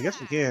that bad, I guess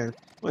we can.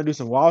 I'm gonna do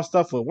some wild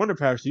stuff with Wonder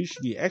Power, so you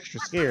should be extra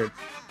scared.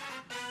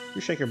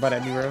 You shake your butt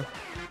at me, bro.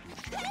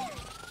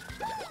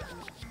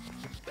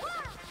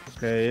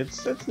 Okay,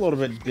 it's a little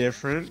bit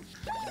different.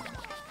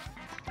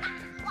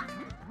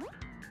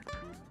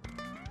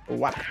 Oh,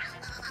 wow.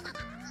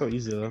 So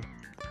easy though.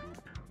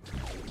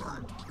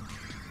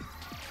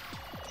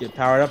 Get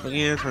powered up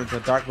again, turn into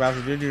Dark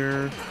Bowser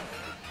Jr.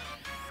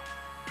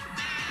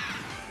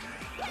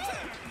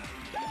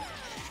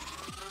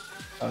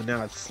 Oh,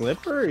 now it's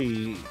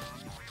slippery.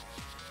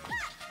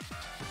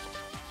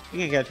 You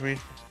can't catch me.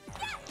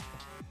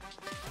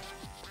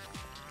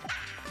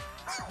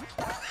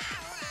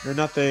 You're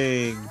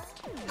nothing.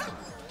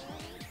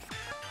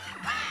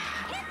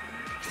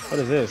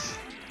 What is this?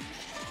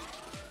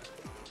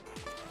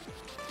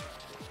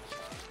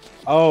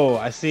 Oh,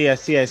 I see.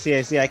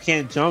 I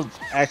can't jump.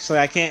 Actually,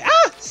 I can't.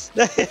 Ah!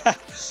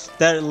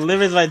 That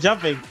limits my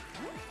jumping.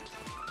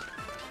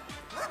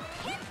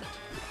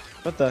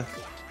 What the?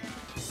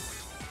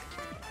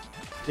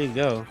 There you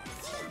go.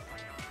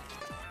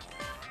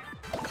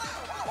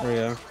 There we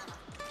go.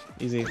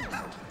 Easy.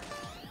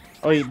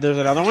 Oh, wait, there's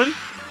another one?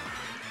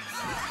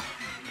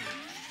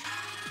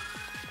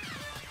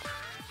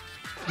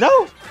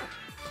 No!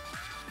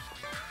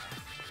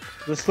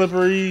 The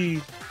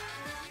slippery.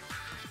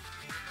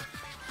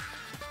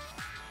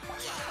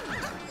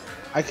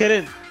 I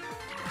couldn't.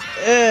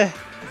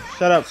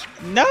 Shut up.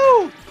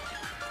 No!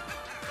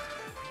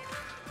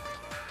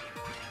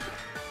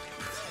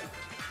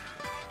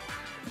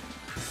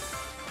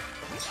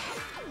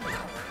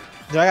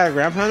 Do I gotta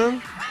grab on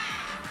him?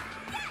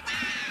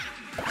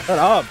 Shut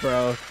up,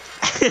 bro.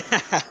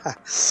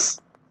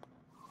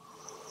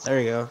 There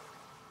we go.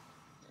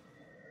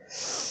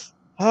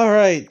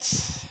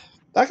 Alright.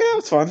 Okay, that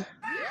was fun.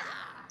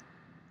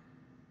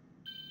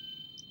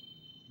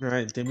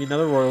 Alright, give me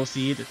another royal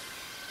seed.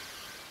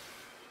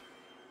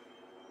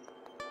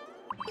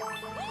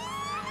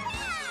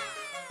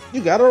 You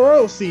got a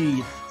royal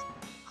seed.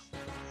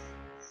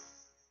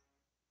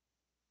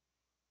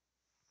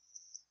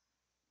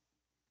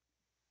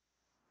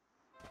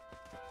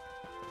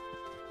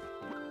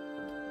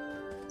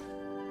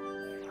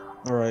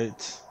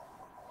 Alright.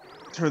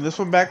 Turn this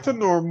one back to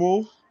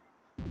normal.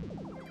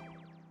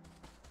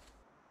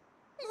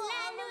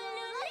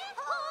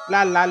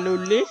 La la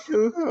luli.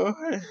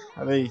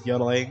 Are they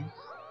yodeling?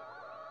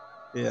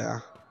 Yeah.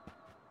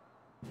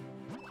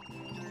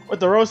 With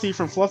the royal seed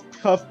from Fluff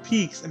Puff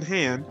Peaks in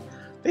hand,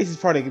 Daisy's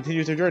party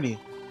continues their journey.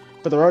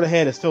 But the road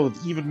ahead is filled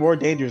with even more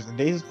dangers, and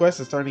Daisy's quest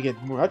is starting to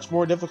get much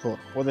more difficult.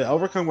 Will they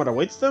overcome what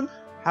awaits them?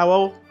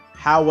 How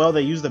well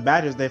they use the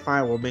badges they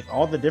find will make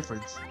all the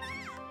difference.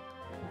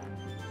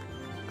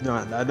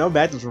 No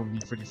badges will be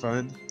pretty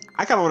fun.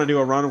 I kind of want to do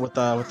a run with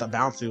the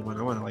bouncy one.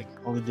 I want to like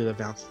only do the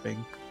bounce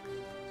thing,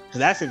 cause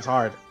that seems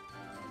hard.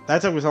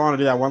 That took me so long to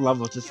do that one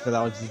level just because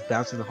I was just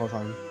bouncing the whole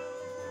time.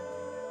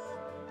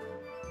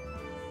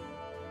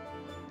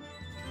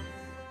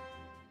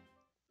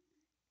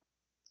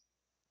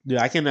 Dude,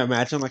 I can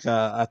imagine like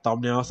a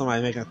thumbnail,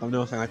 somebody making a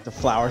thumbnail saying like the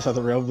flowers are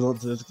the real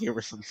villains of this game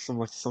or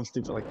some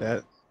stupid like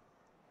that.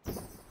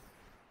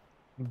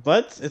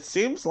 But it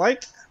seems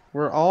like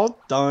we're all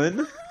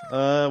done.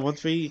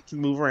 Once we can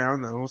move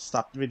around, then we'll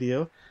stop the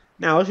video.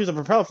 Now let's use a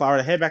propeller flower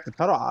to head back to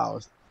Pedal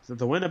Isles. Since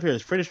the wind up here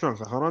is pretty strong,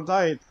 so hold on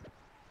tight.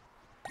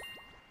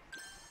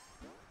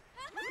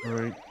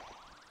 Alright.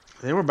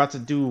 Then we're about to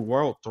do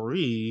World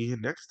 3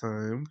 next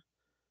time.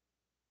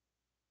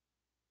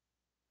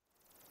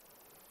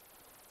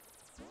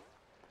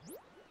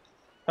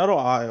 Pedal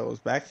Isles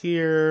back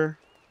here.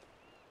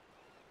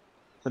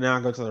 So now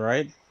I go to the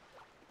right.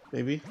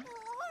 Maybe.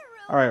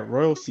 Alright,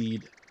 Royal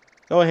Seed.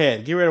 Go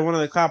ahead, get rid of one of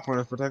the cloud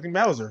pointers protecting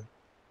Bowser.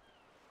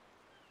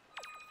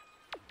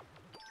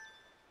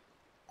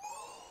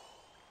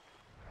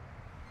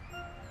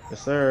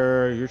 Yes,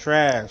 sir. You're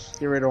trash.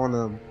 Get rid of one of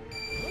them.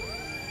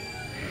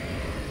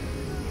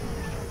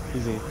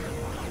 Easy.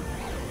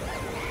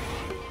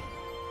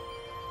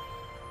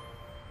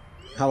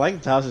 I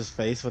like Bowser's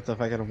face with the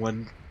fucking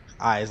one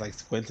eye is like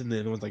squinting and the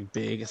other one's like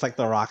big. It's like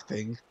the rock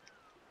thing.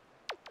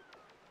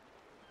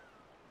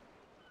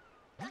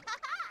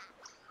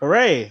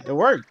 Hooray! It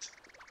worked!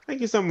 Thank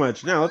you so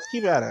much. Now let's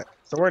keep at it.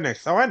 So where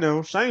next? Oh, I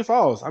know. Shining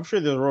Falls. I'm sure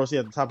there's a royal seed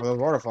at the top of those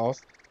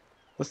waterfalls.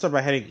 Let's start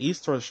by heading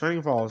east towards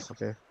Shining Falls.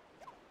 Okay.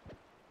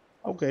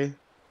 Okay.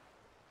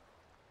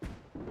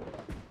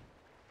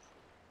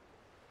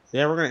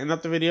 Yeah, we're gonna end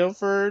up the video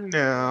for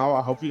now.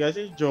 I hope you guys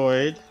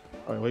enjoyed.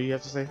 Alright, what do you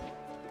have to say?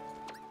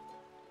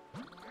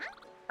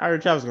 How are your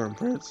travels going,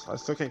 Prince? I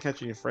still can't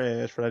catch any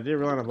fish, but I did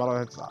rely on a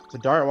bottle to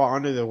dart while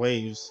under the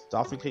waves.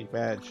 Dolphin Cake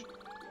Badge.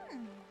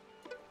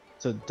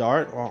 To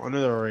dart while under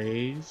the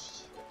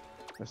waves.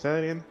 Can I say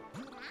that again?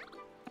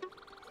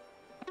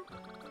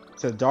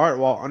 To dart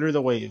while under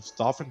the waves.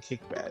 Dolphin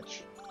Cake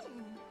Badge.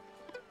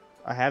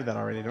 I have that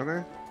already, don't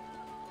I? I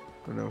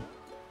don't know.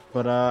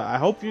 But I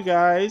hope you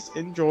guys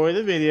enjoy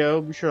the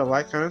video. Be sure to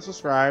like, comment, and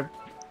subscribe.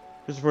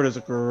 Your support is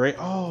great.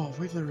 Oh,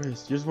 regular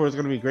race. Your support is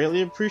going to be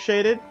greatly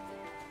appreciated.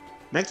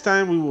 Next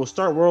time we will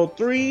start World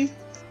 3,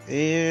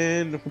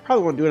 and we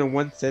probably won't do it in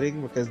one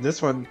sitting because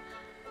this one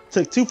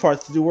took 2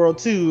 parts to do World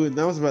 2, and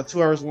that was about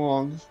 2 hours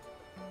long.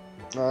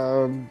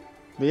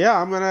 But yeah,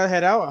 I'm gonna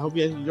head out. I hope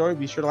you guys enjoyed.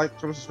 Be sure to like,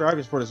 comment, subscribe.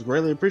 Your support is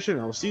greatly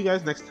appreciated. I will see you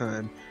guys next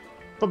time.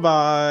 Bye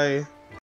bye.